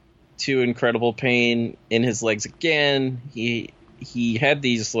to incredible pain in his legs again. He had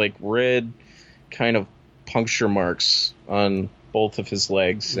these like red kind of puncture marks on both of his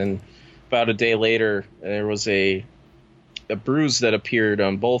legs, and about a day later, there was a bruise that appeared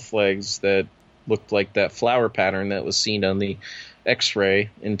on both legs that looked like that flower pattern that was seen on the X-ray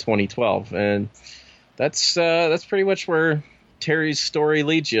in 2012, and that's pretty much where Terry's story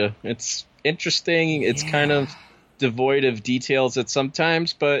leads you. It's interesting. It's kind of devoid of details at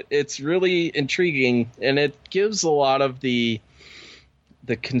sometimes, but it's really intriguing, and it gives a lot of the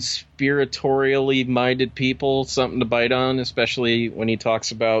conspiratorially minded people something to bite on, especially when he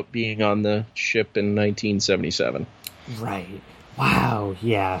talks about being on the ship in 1977. Right. Wow.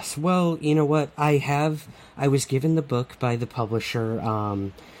 Yes. Well, you know what? I was given the book by the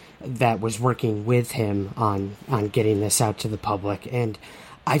publisher that was working with him on getting this out to the public, and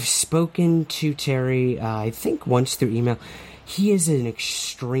I've spoken to Terry, I think once through email. He is an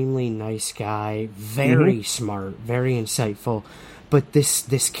extremely nice guy, very smart, very insightful, But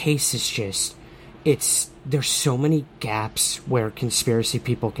this case is just, there's so many gaps where conspiracy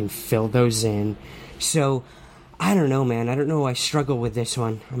people can fill those in. So, I don't know, man. I don't know. I struggle with this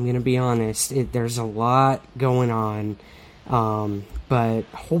one. I'm going to be honest. There's a lot going on. But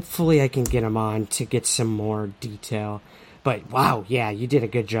hopefully I can get him on to get some more detail. But, wow, yeah, you did a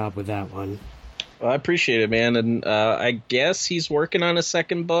good job with that one. Well, I appreciate it, man. And I guess he's working on a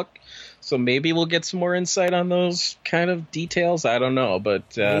second book. So maybe we'll get some more insight on those kind of details. I don't know,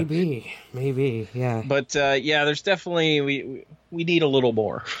 but maybe, yeah. But yeah, there's definitely we need a little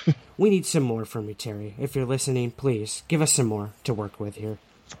more. We need some more from you, Terry. If you're listening, please give us some more to work with here.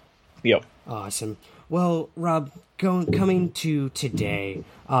 Yep. Awesome. Well, Rob, coming to today,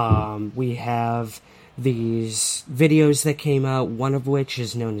 we have these videos that came out, one of which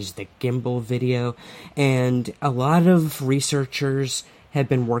is known as the gimbal video, and a lot of researchers have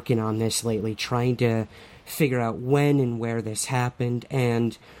been working on this lately, trying to figure out when and where this happened,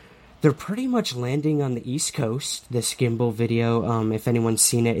 and they're pretty much landing on the East Coast, this gimbal video. If anyone's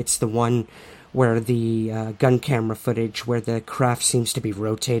seen it, it's the one where the gun camera footage, where the craft seems to be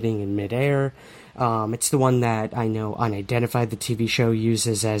rotating in midair. It's the one that I know Unidentified, the TV show,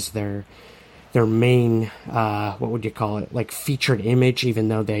 uses as their main, what would you call it, like featured image, even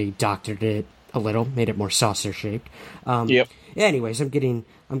though they doctored it a little, made it more saucer shaped. Yep. Anyways, I'm getting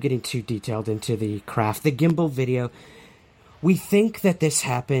too detailed into the craft. The gimbal video, we think that this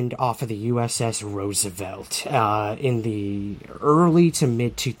happened off of the USS Roosevelt in the early to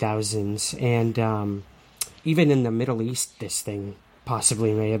mid 2000s, and even in the Middle East, this thing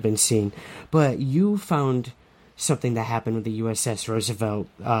possibly may have been seen. But you found something that happened with the USS Roosevelt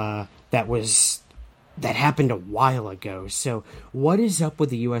that happened a while ago. So what is up with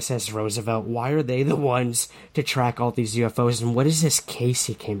the USS Roosevelt? Why are they the ones to track all these UFOs? And what is this case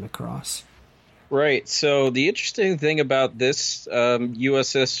he came across? Right. So the interesting thing about this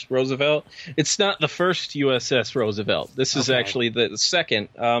USS Roosevelt, it's not the first USS Roosevelt. This is actually the second.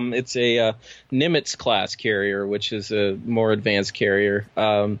 It's a Nimitz class carrier, which is a more advanced carrier.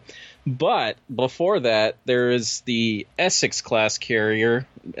 But before that, there is the Essex class carrier,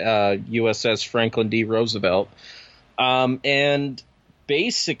 USS Franklin D. Roosevelt. And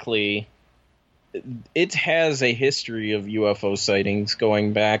basically, it has a history of UFO sightings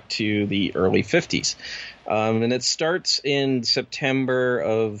going back to the early 50s. And it starts in September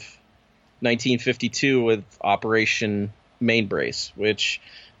of 1952 with Operation Mainbrace, which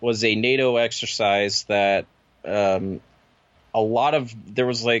was a NATO exercise that there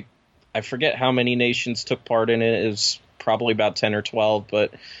was like, I forget how many nations took part in it. It was probably about 10 or 12,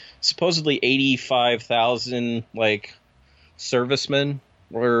 but supposedly 85,000 like servicemen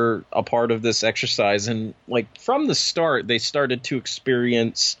were a part of this exercise. And like from the start, they started to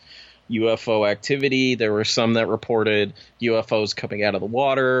experience UFO activity. There were some that reported UFOs coming out of the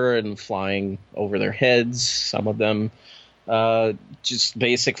water and flying over their heads. Some of them just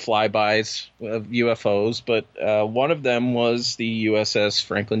basic flybys of UFOs, but one of them was the USS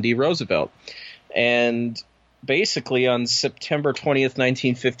Franklin D. Roosevelt. And basically on September 20th,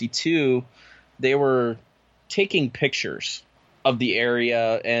 1952, they were taking pictures of the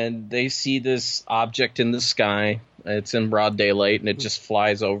area, and they see this object in the sky. It's in broad daylight, and it just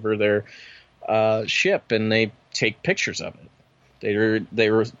flies over their ship, and they take pictures of it. They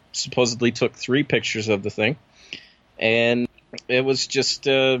were supposedly took 3 pictures of the thing. And it was just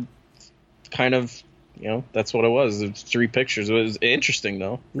kind of, that's what it was. It was 3 pictures. It was interesting,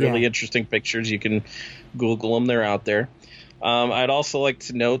 though. Really interesting pictures. You can Google them. They're out there. I'd also like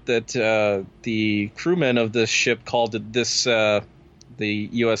to note that the crewmen of this ship called this the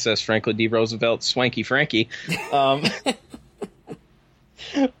USS Franklin D. Roosevelt Swanky Frankie. But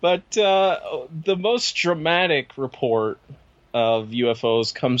the most dramatic report of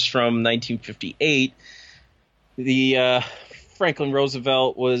UFOs comes from 1958. The Franklin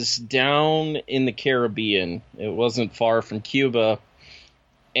Roosevelt was down in the Caribbean. It wasn't far from Cuba.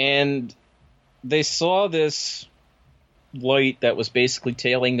 And they saw this light that was basically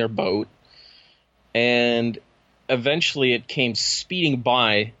tailing their boat. And eventually it came speeding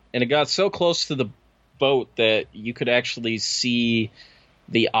by. And it got so close to the boat that you could actually see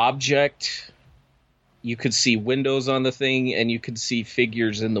the object. You could see windows on the thing, and you could see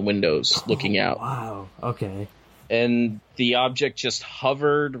figures in the windows looking out. Wow. Okay. And the object just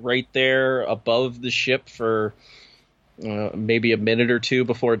hovered right there above the ship for maybe a minute or two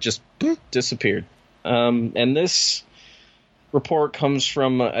before it just disappeared. And this report comes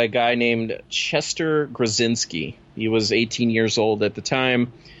from a guy named Chester Grzinski. He was 18 years old at the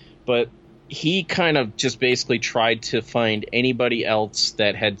time, but he kind of just basically tried to find anybody else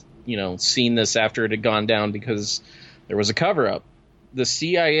that had, seen this after it had gone down, because there was a cover-up. the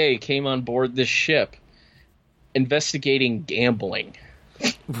CIA came on board this ship investigating gambling.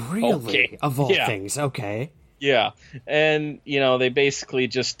 Really? Okay. Of all things, okay. Yeah, and, they basically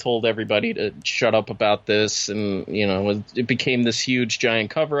just told everybody to shut up about this, and, it became this huge, giant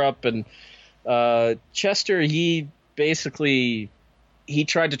cover-up, and Chester, he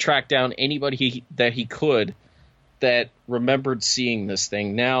tried to track down anybody that he could that remembered seeing this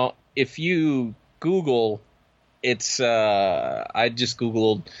thing. Now, if you Google, it's, I just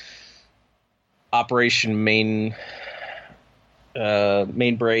Googled Operation Main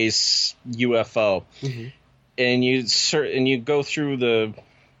Brace UFO. Mm-hmm. And you go through the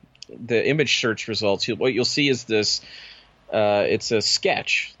image search results. What you'll see is this. It's a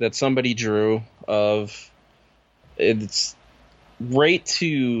sketch that somebody drew of. It's right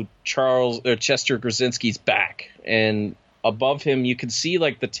to Chester Grzinski's back, and above him you can see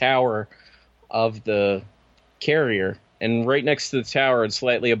like the tower of the carrier, and right next to the tower and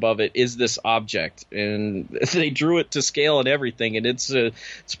slightly above it is this object, and they drew it to scale and everything, and it's a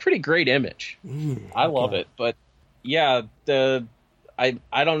pretty great image. I love it. But yeah, I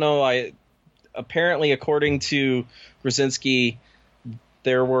don't know. Apparently, according to Grzinski,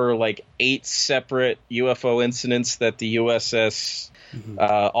 there were like 8 separate UFO incidents that the USS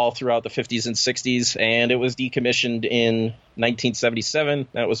all throughout the 50s and 60s, and it was decommissioned in 1977.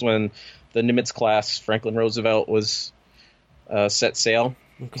 That was when the Nimitz class Franklin Roosevelt was set sail.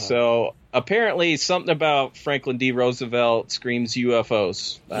 Okay. So apparently something about Franklin D. Roosevelt screams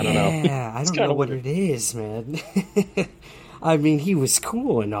UFOs. I don't know. Yeah, I don't know what it is, man. I mean, he was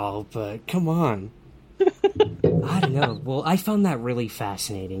cool and all, but come on. I don't know. Well, I found that really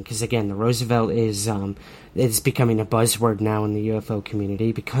fascinating because, again, the Roosevelt is becoming a buzzword now in the UFO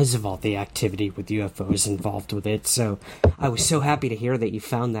community because of all the activity with UFOs involved with it. So I was so happy to hear that you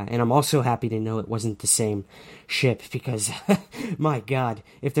found that. And I'm also happy to know it wasn't the same ship because, my God,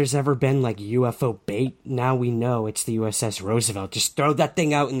 if there's ever been, like, UFO bait, now we know it's the USS Roosevelt. Just throw that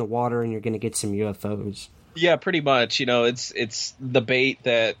thing out in the water and you're going to get some UFOs. Yeah, pretty much. It's the bait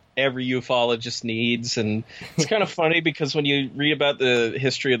that every ufologist needs, and it's kind of funny because when you read about the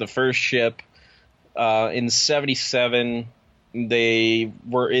history of the first ship, in 1977, they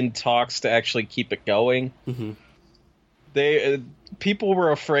were in talks to actually keep it going. Mm-hmm. People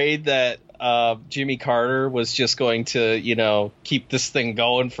were afraid that Jimmy Carter was just going to, keep this thing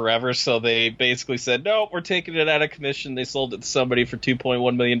going forever. So they basically said, no, we're taking it out of commission. They sold it to somebody for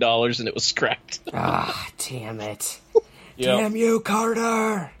 $2.1 million and it was scrapped. Ah, damn it. Yep. Damn you,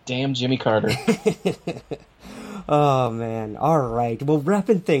 Carter. Damn Jimmy Carter. Oh, man. All right. Well,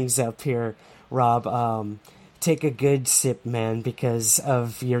 wrapping things up here, Rob, take a good sip, man, because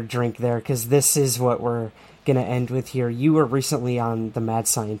of your drink there, because this is what we're going to end with here. You were recently on the Mad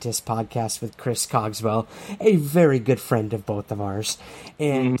Scientist podcast with Chris Cogswell, a very good friend of both of ours.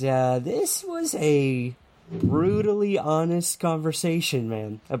 And this was a brutally honest conversation,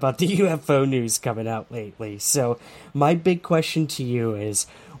 man, about the UFO news coming out lately. So my big question to you is,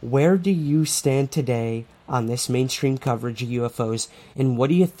 where do you stand today on this mainstream coverage of UFOs, and what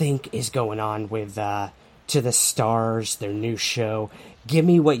do you think is going on with To the Stars, their new show? Give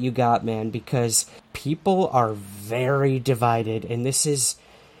me what you got, man, because people are very divided, and this has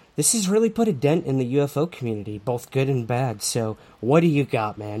really put a dent in the UFO community, both good and bad. So what do you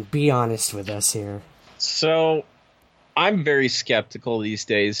got, man? Be honest with us here. So I'm very skeptical these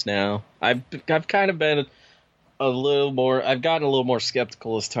days now. I've kind of been I've gotten a little more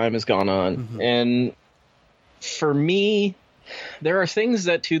skeptical as time has gone on. Mm-hmm. And for me, there are things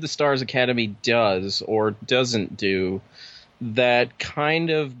that To the Stars Academy does or doesn't do that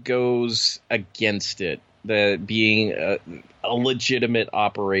kind of goes against it, that being a legitimate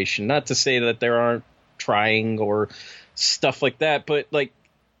operation. Not to say that there aren't trying or stuff like that, but like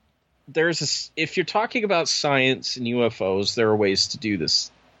if you're talking about science and UFOs, there are ways to do this.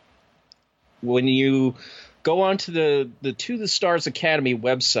 When you go onto the To the Stars Academy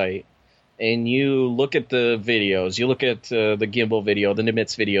website and you look at the videos, you look at the gimbal video, the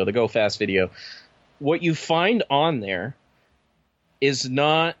Nimitz video, the Go Fast video, what you find on there is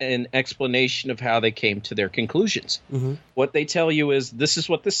not an explanation of how they came to their conclusions. Mm-hmm. What they tell you is, this is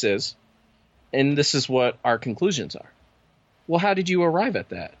what this is, and this is what our conclusions are. Well, how did you arrive at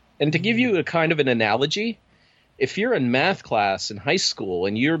that? And to give you a kind of an analogy, if you're in math class in high school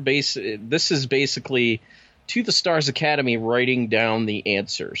and this is basically To the Stars Academy writing down the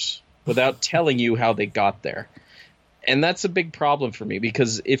answers without telling you how they got there. And that's a big problem for me,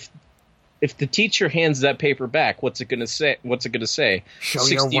 because if the teacher hands that paper back, what's it going to say? Show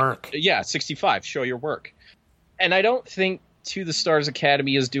your work. Yeah, 65, show your work. And I don't think To the Stars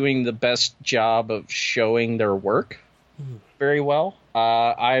Academy is doing the best job of showing their work very well.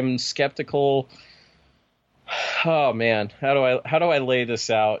 I'm skeptical. Oh man, how do I lay this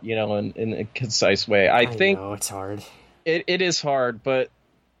out, in a concise way? I think know, it's hard. It is hard, but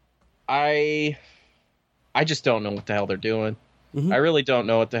I just don't know what the hell they're doing. I really don't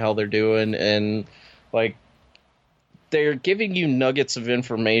know what the hell they're doing, and like they're giving you nuggets of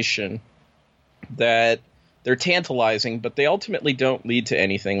information that they're tantalizing, but they ultimately don't lead to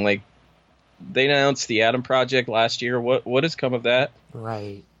anything. Like they announced the Atom Project last year. What has come of that?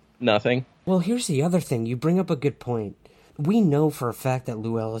 Right. Nothing. Well, here's the other thing. You bring up a good point. We know for a fact that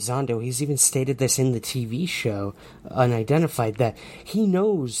Lou Elizondo, he's even stated this in the TV show, Unidentified, that he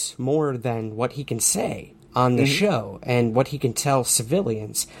knows more than what he can say on the show and what he can tell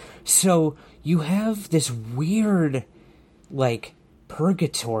civilians. So you have this weird, like,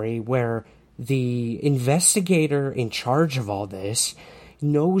 purgatory where the investigator in charge of all this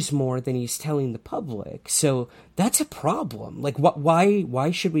knows more than he's telling the public. So that's a problem. Like,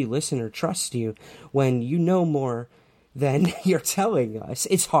 why should we listen or trust you when you know more than you're telling us?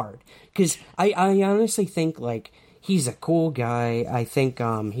 It's hard. Because I honestly think, like, he's a cool guy. I think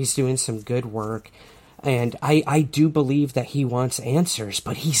he's doing some good work. And I do believe that he wants answers,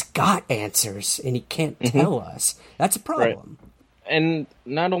 but he's got answers, and he can't tell us. That's a problem. Right. And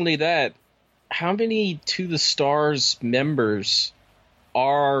not only that, how many To the Stars members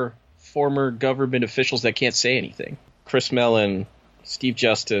are former government officials that can't say anything? Chris Mellon, Steve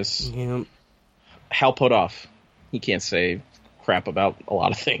Justice, Hal Puthoff. He can't say crap about a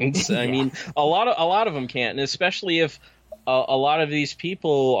lot of things. I mean, a lot of them can't, and especially if a lot of these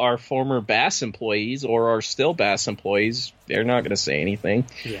people are former BASS employees or are still BASS employees, they're not going to say anything.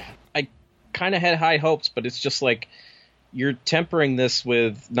 Yeah. I kind of had high hopes, but it's just like you're tempering this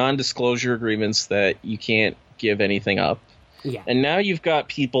with non-disclosure agreements that you can't give anything up. Yeah. And now you've got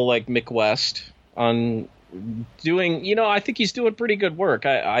people like Mick West on doing, I think he's doing pretty good work.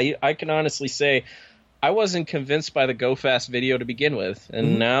 I can honestly say I wasn't convinced by the Go Fast video to begin with.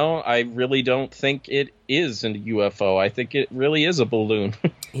 And now I really don't think it is a UFO. I think it really is a balloon.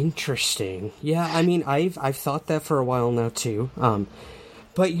 Interesting. Yeah, I mean, I've thought that for a while now, too.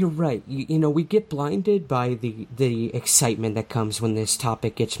 But you're right. We get blinded by the excitement that comes when this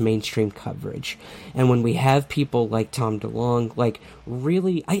topic gets mainstream coverage. And when we have people like Tom DeLonge, like,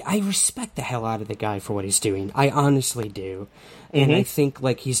 really, I respect the hell out of the guy for what he's doing. I honestly do. And I think,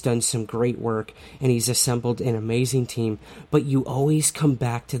 like, he's done some great work, and he's assembled an amazing team. But you always come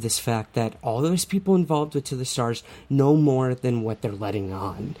back to this fact that all those people involved with To the Stars know more than what they're letting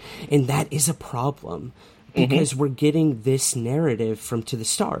on. And that is a problem. Because we're getting this narrative from To the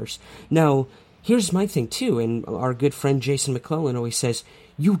Stars. Now, here's my thing, too, and our good friend Jason McClellan always says,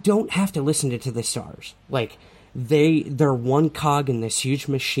 you don't have to listen to The Stars. Like, they're one cog in this huge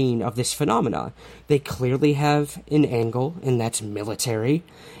machine of this phenomena. They clearly have an angle, and that's military,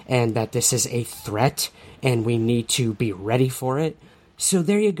 and that this is a threat, and we need to be ready for it. So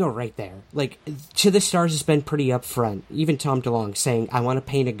there you go, right there. Like, To the Stars has been pretty upfront. Even Tom DeLonge saying, I want to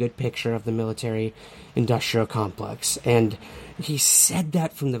paint a good picture of the military-industrial complex. And he said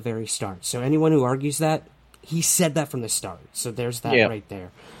that from the very start. So anyone who argues that, he said that from the start. So there's that right there.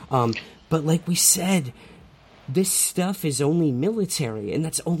 But like we said, this stuff is only military, and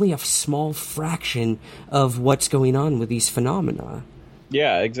that's only a small fraction of what's going on with these phenomena.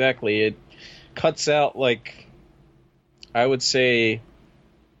 Yeah, exactly. It cuts out, like, I would say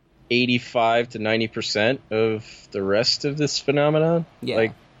 85 to 90% of the rest of this phenomenon. Yeah.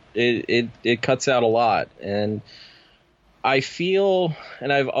 Like, it cuts out a lot. And I feel,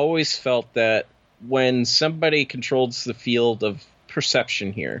 and I've always felt that when somebody controls the field of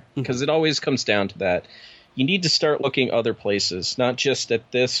perception here, because it always comes down to that, you need to start looking other places, not just at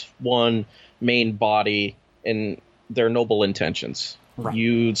this one main body and their noble intentions. Right.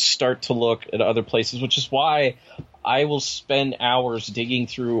 You start to look at other places, which is why I will spend hours digging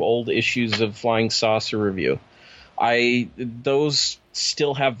through old issues of Flying Saucer Review. Those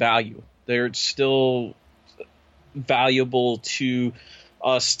still have value. They're still valuable to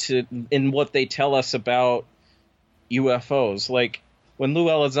us in what they tell us about UFOs. Like when Lou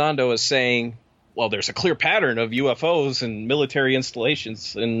Elizondo is saying, well, there's a clear pattern of UFOs and military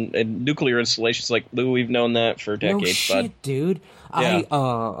installations and nuclear installations. Like, Lou, we've known that for decades. No shit, dude. Yeah.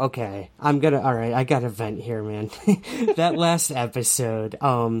 Okay. Alright, I got a vent here, man. That last episode,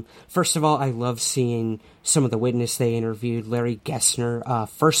 first of all, I love seeing some of the witness they interviewed. Larry Gessner,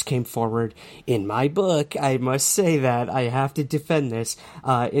 first came forward in my book. I must say that. I have to defend this.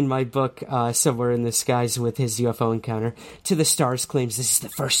 In my book, Somewhere in the Skies with his UFO encounter, To the Stars claims this is the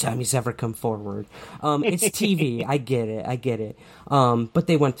first time he's ever come forward. It's TV. I get it. But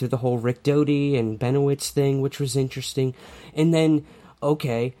they went through the whole Rick Doty and Benowitz thing, which was interesting. And then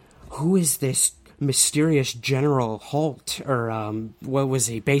okay, who is this mysterious General Holt, or what was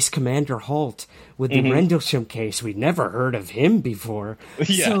he, Base Commander Holt, with the Rendlesham case? We'd never heard of him before.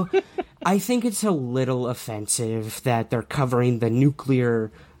 Yeah. So I think it's a little offensive that they're covering the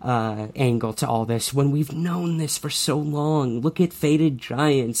nuclear angle to all this when we've known this for so long. Look at Fated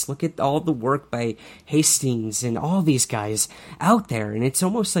Giants, look at all the work by Hastings and all these guys out there, and it's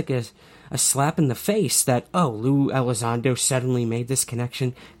almost like a slap in the face that, oh, Lou Elizondo suddenly made this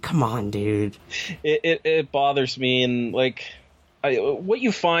connection. Come on, dude. It bothers me, and like, what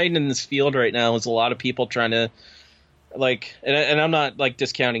you find in this field right now is a lot of people trying to, like, and I'm not like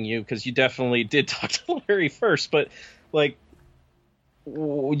discounting you because you definitely did talk to Larry first, but like,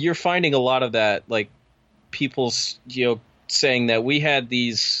 you're finding a lot of that, like, people's, saying that we had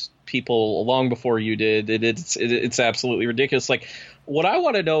these people long before you did. It's absolutely ridiculous. Like, what I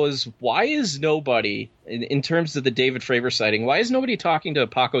want to know is, why is nobody, in terms of the David Fravor sighting, why is nobody talking to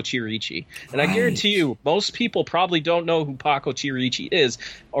Paco Chierici? And I guarantee you, most people probably don't know who Paco Chierici is,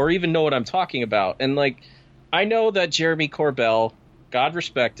 or even know what I'm talking about. And, like, I know that Jeremy Corbell, God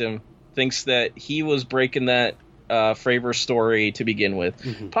respect him, thinks that he was breaking that Fravor story to begin with.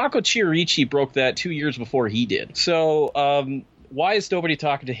 Paco Chierici broke that 2 years before he did. So why is nobody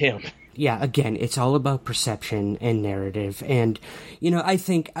talking to him? Yeah, again, it's all about perception and narrative. And, I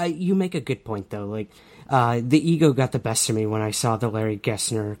think you make a good point, though. Like, the ego got the best of me when I saw the Larry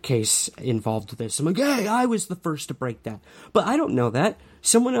Gessner case involved with this. I'm like, hey, I was the first to break that. But I don't know that.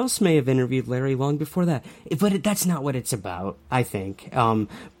 Someone else may have interviewed Larry long before that. But that's not what it's about, I think.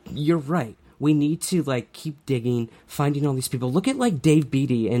 You're right. We need to, like, keep digging, finding all these people. Look at, like, Dave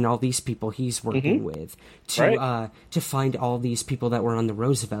Beatty and all these people he's working with to find all these people that were on the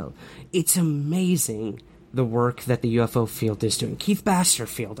Roosevelt. It's amazing the work that the UFO field is doing. Keith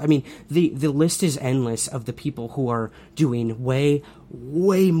Basterfield. I mean, the list is endless of the people who are doing way,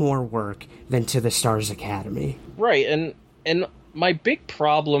 way more work than To the Stars Academy. Right, and my big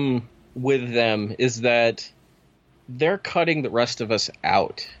problem with them is that they're cutting the rest of us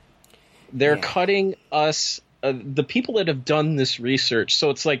out. They're cutting us, the people that have done this research. So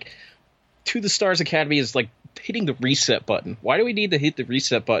it's like, To the Stars Academy is like hitting the reset button. Why do we need to hit the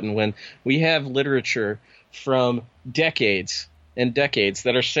reset button when we have literature from decades and decades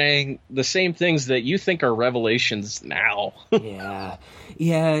that are saying the same things that you think are revelations now? Yeah,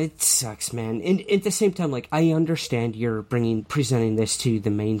 it sucks, man. And at the same time, like, I understand you're presenting this to the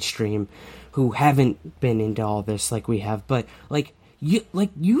mainstream who haven't been into all this like we have, but, like,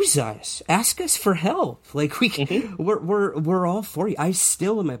 use us. Ask us for help. Like, we're all for you. I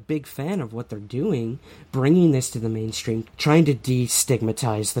still am a big fan of what they're doing, bringing this to the mainstream, trying to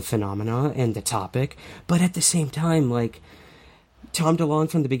destigmatize the phenomena and the topic. But at the same time, like, Tom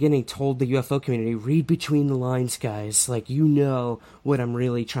DeLonge from the beginning told the UFO community, read between the lines, guys. Like, you know what I'm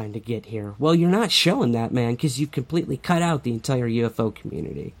really trying to get here. Well, you're not showing that, man, because you've completely cut out the entire UFO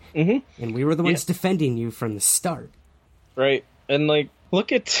community. And we were the ones defending you from the start. Right. And, like,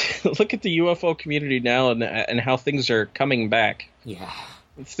 look at the UFO community now and how things are coming back. Yeah.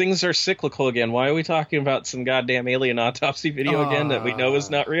 Things are cyclical again. Why are we talking about some goddamn alien autopsy video again that we know is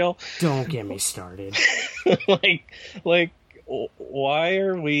not real? Don't get me started. like, why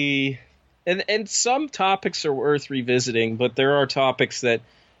are we... And some topics are worth revisiting, but there are topics that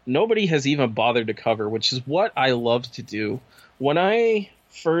nobody has even bothered to cover, which is what I love to do. When I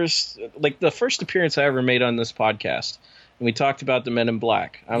first... Like, the first appearance I ever made on this podcast... And we talked about the Men in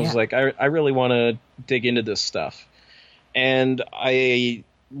Black. I was like, I really want to dig into this stuff. And I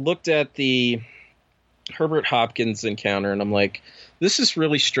looked at the Herbert Hopkins encounter, and I'm like, this is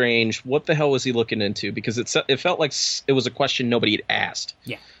really strange. What the hell was he looking into? Because it felt like it was a question nobody had asked.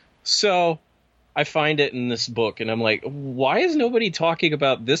 Yeah. So I find it in this book, and I'm like, why is nobody talking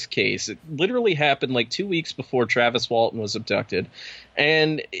about this case? It literally happened like 2 weeks before Travis Walton was abducted.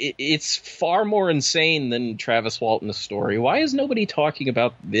 And it's far more insane than Travis Walton's story. Why is nobody talking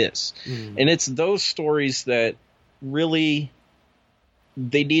about this? And it's those stories that really,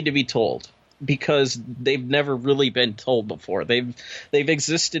 they need to be told, because they've never really been told before. They've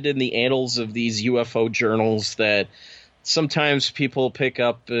existed in the annals of these UFO journals that sometimes people pick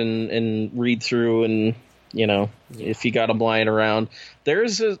up and read through, and, if you got them lying around.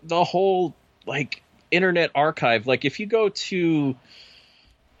 There's the whole, like, internet archive. Like, if you go to...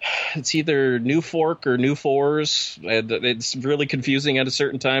 It's either New Fork or New Fours. It's really confusing at a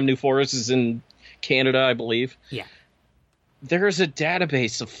certain time. New Fours is in Canada, I believe. Yeah. There is a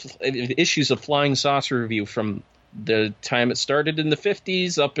database of issues of Flying Saucer Review from the time it started in the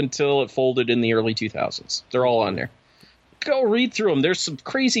 50s up until it folded in the early 2000s. They're all on there. Go read through them. There's some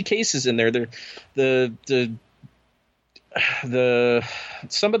crazy cases in there. The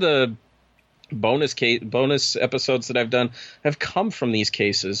some of the bonus episodes that I've done have come from these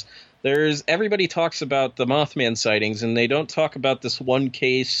cases. Everybody talks about the Mothman sightings, and they don't talk about this one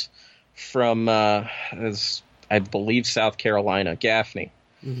case from I believe South Carolina, Gaffney,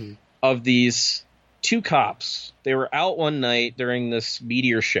 of these two cops. They were out one night during this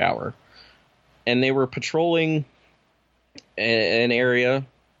meteor shower, and they were patrolling an area.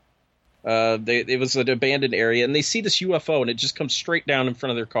 It was an abandoned area, and they see this UFO, and it just comes straight down in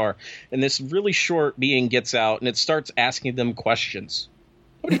front of their car. And this really short being gets out, and it starts asking them questions.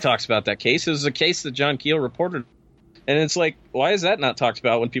 Nobody talks about that case. It was a case that John Keel reported. And it's like, why is that not talked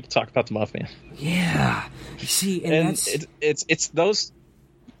about when people talk about the Mothman? Yeah. You see, and it's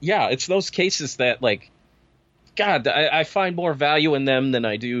those cases that, like, God, I find more value in them than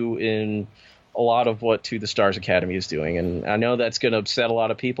I do in a lot of what To the Stars Academy is doing. And I know that's going to upset a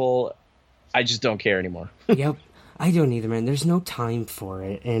lot of people. I just don't care anymore. Yep. I don't either, man. There's no time for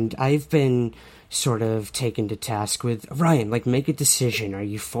it. And I've been sort of taken to task with, Ryan, like, make a decision. Are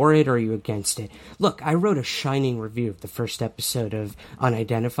you for it or are you against it? Look, I wrote a shining review of the first episode of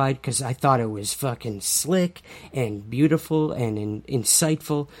Unidentified because I thought it was fucking slick and beautiful and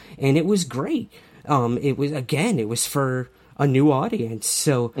insightful, and it was great. It was for a new audience,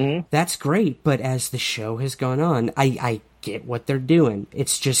 so that's great. But as the show has gone on, I get what they're doing.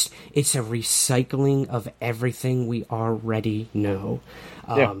 It's a recycling of everything we already know.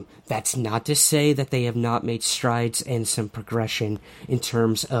 That's not to say that they have not made strides and some progression in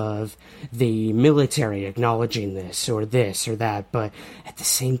terms of the military acknowledging this or that, but at the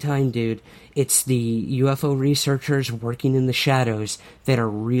same time, dude, it's the UFO researchers working in the shadows that are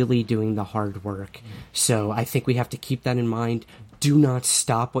really doing the hard work. So I think we have to keep that in mind. Do not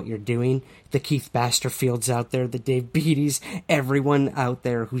stop what you're doing. The Keith Basterfields out there, the Dave Beatties, everyone out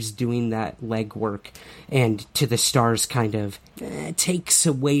there who's doing that legwork, and To the Stars kind of takes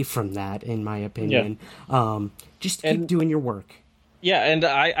away from that, in my opinion. Yeah. Just keep doing your work. Yeah, and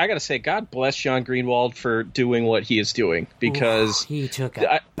I got to say, God bless John Greenwald for doing what he is doing, because he took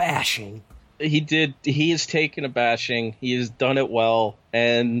a bashing. He did. He has taken a bashing. He has done it well,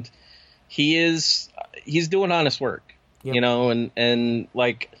 and he's doing honest work. Yep. You know, and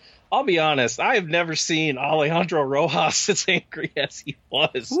like, I'll be honest, I have never seen Alejandro Rojas as angry as he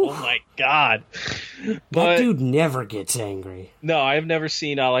was. Oof. Oh my God. That dude never gets angry. No, I've never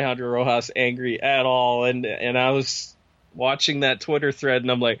seen Alejandro Rojas angry at all. And I was watching that Twitter thread, and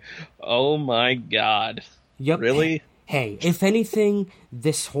I'm like, oh my God. Yep. Really? Hey, if anything,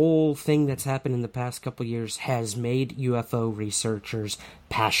 this whole thing that's happened in the past couple years has made UFO researchers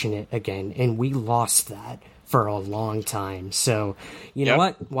passionate again, and we lost that for a long time. So, you know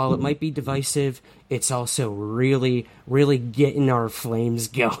what? While it might be divisive, it's also really, really getting our flames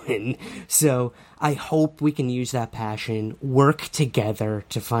going. So I hope we can use that passion, work together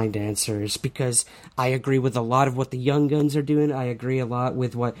to find answers, because I agree with a lot of what the young guns are doing. I agree a lot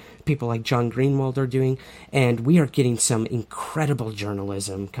with what people like John Greenwald are doing. And we are getting some incredible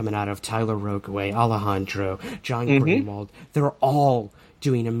journalism coming out of Tyler Roqueway, Alejandro, John Greenwald. They're all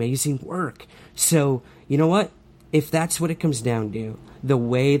doing amazing work. So, you know what? If that's what it comes down to, the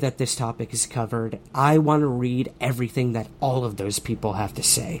way that this topic is covered, I want to read everything that all of those people have to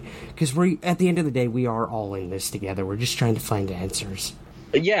say. Because at the end of the day, we are all in this together. We're just trying to find answers.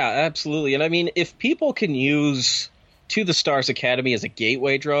 Yeah, absolutely. And I mean, if people can use To the Stars Academy as a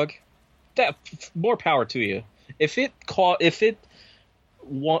gateway drug, that more power to you. If it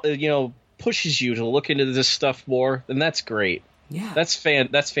pushes you to look into this stuff more, then that's great. Yeah, that's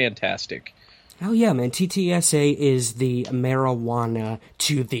fantastic. Oh yeah, man. TTSA is the marijuana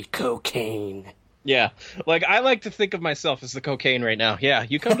to the cocaine. Yeah, like, I like to think of myself as the cocaine right now. Yeah,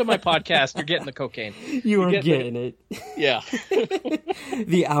 you come to my podcast, you're getting the cocaine. You are getting it. Yeah.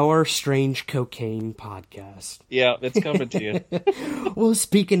 The Our Strange Cocaine Podcast. Yeah, it's coming to you. Well,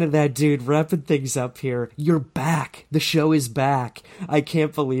 speaking of that, dude, wrapping things up here, you're back. The show is back. I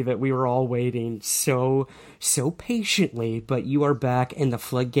can't believe it. We were all waiting so patiently, but you are back and the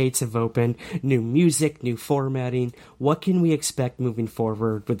floodgates have opened. New music, new formatting. What can we expect moving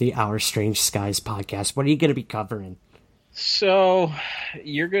forward with the Our Strange Skies podcast? What are you going to be covering? So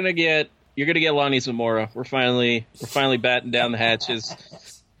you're going to get Lonnie Zamora. We're finally batting down the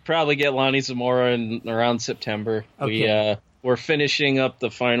hatches. Probably get Lonnie Zamora in around September. Okay. We're finishing up the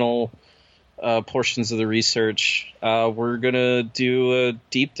final portions of the research. We're gonna do a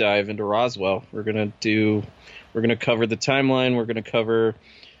deep dive into Roswell. We're gonna cover the timeline. We're gonna cover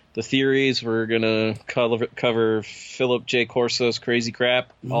the theories. We're gonna cover Philip J. Corso's crazy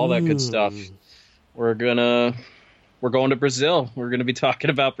crap, all that good stuff. We're going to Brazil. We're gonna be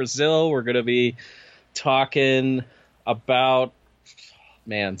talking about Brazil. We're gonna be talking about,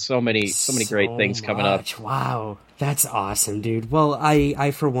 man, so many great things coming up. Wow. That's awesome, dude. Well,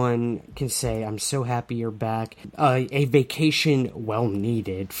 I for one can say I'm so happy you're back. A vacation well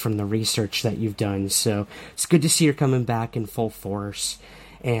needed from the research that you've done. So it's good to see you're coming back in full force.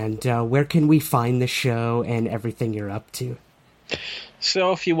 And where can we find the show and everything you're up to?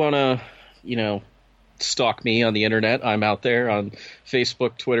 So if you want to, stalk me on the internet, I'm out there on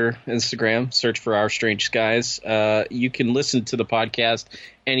Facebook, Twitter, Instagram. Search for Our Strange Skies. You can listen to the podcast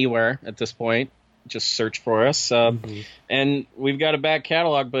anywhere at this point. Just search for us. And we've got a back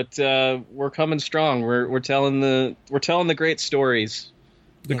catalog, but we're coming strong. We're telling the great stories,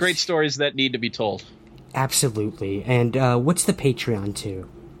 great stories that need to be told. Absolutely. And what's the Patreon too?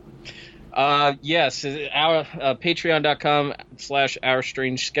 Yes, our patreon.com/Our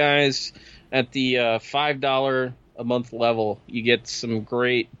Strange Skies. At the $5 a month level, you get some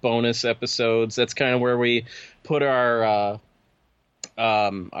great bonus episodes. That's kind of where we put our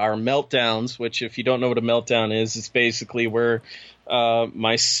meltdowns, which, if you don't know what a meltdown is, it's basically where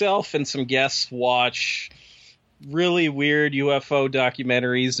myself and some guests watch really weird UFO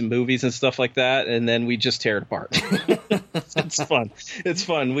documentaries and movies and stuff like that, and then we just tear it apart. It's fun. It's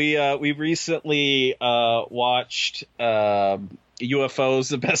fun. We recently watched UFOs,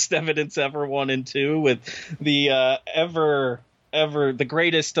 The Best Evidence Ever 1 and 2, with the the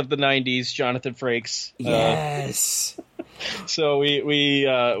greatest of the 90s, Jonathan Frakes. Yes. So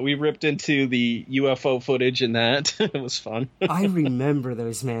we ripped into the UFO footage in that. It was fun. I remember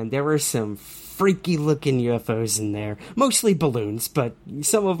those, man. There were some freaky looking UFOs in there, mostly balloons, but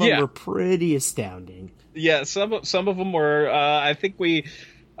some of them were pretty astounding. Yeah, some of them were. I think we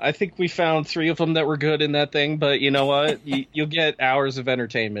found 3 of them that were good in that thing, but you know what? You'll get hours of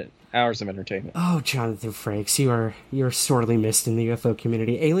entertainment. Oh, Jonathan Frakes, you're sorely missed in the UFO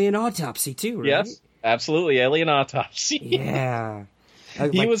community. Alien Autopsy too, right? Yes, absolutely. Alien Autopsy. Yeah.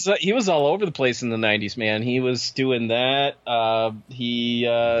 He was all over the place in the 90s, man. He was doing that. What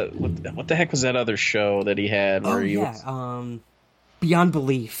the heck was that other show that he had? Beyond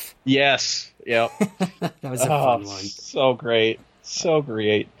Belief. Yes. Yep. That was a fun one. So great. So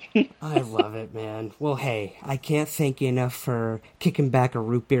great. I love it, man. Well, hey, I can't thank you enough for kicking back a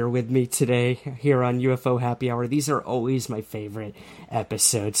root beer with me today here on UFO Happy Hour. These are always my favorite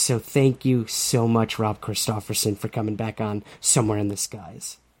episodes. So thank you so much, Rob Christofferson, for coming back on Somewhere in the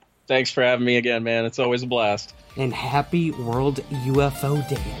Skies. Thanks for having me again, man. It's always a blast. And happy World UFO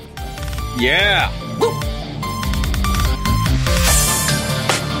Day. Yeah! Woo!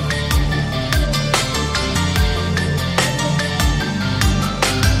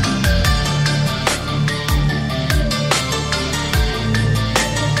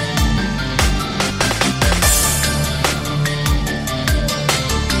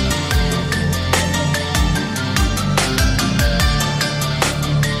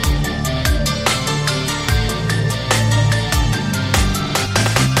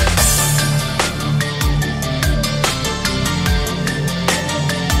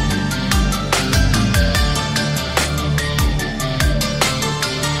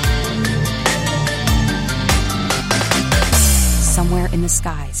 in the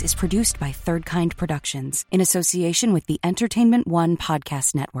Skies is produced by Third Kind Productions in association with the Entertainment One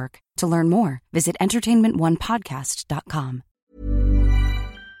Podcast Network. To learn more, visit entertainmentonepodcast.com.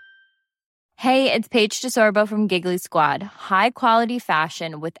 Hey, it's Paige DeSorbo from Giggly Squad. High quality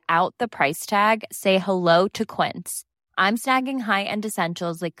fashion without the price tag. Say hello to Quince. I'm snagging high-end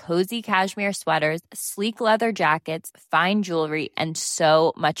essentials like cozy cashmere sweaters, sleek leather jackets, fine jewelry, and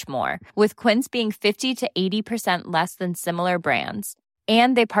so much more. With Quince being 50 to 80% less than similar brands.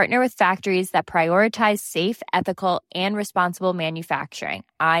 And they partner with factories that prioritize safe, ethical, and responsible manufacturing.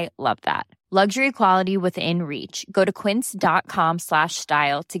 I love that. Luxury quality within reach. Go to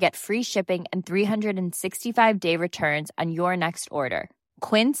quince.com/style to get free shipping and 365-day returns on your next order.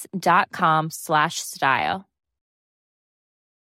 Quince.com/style.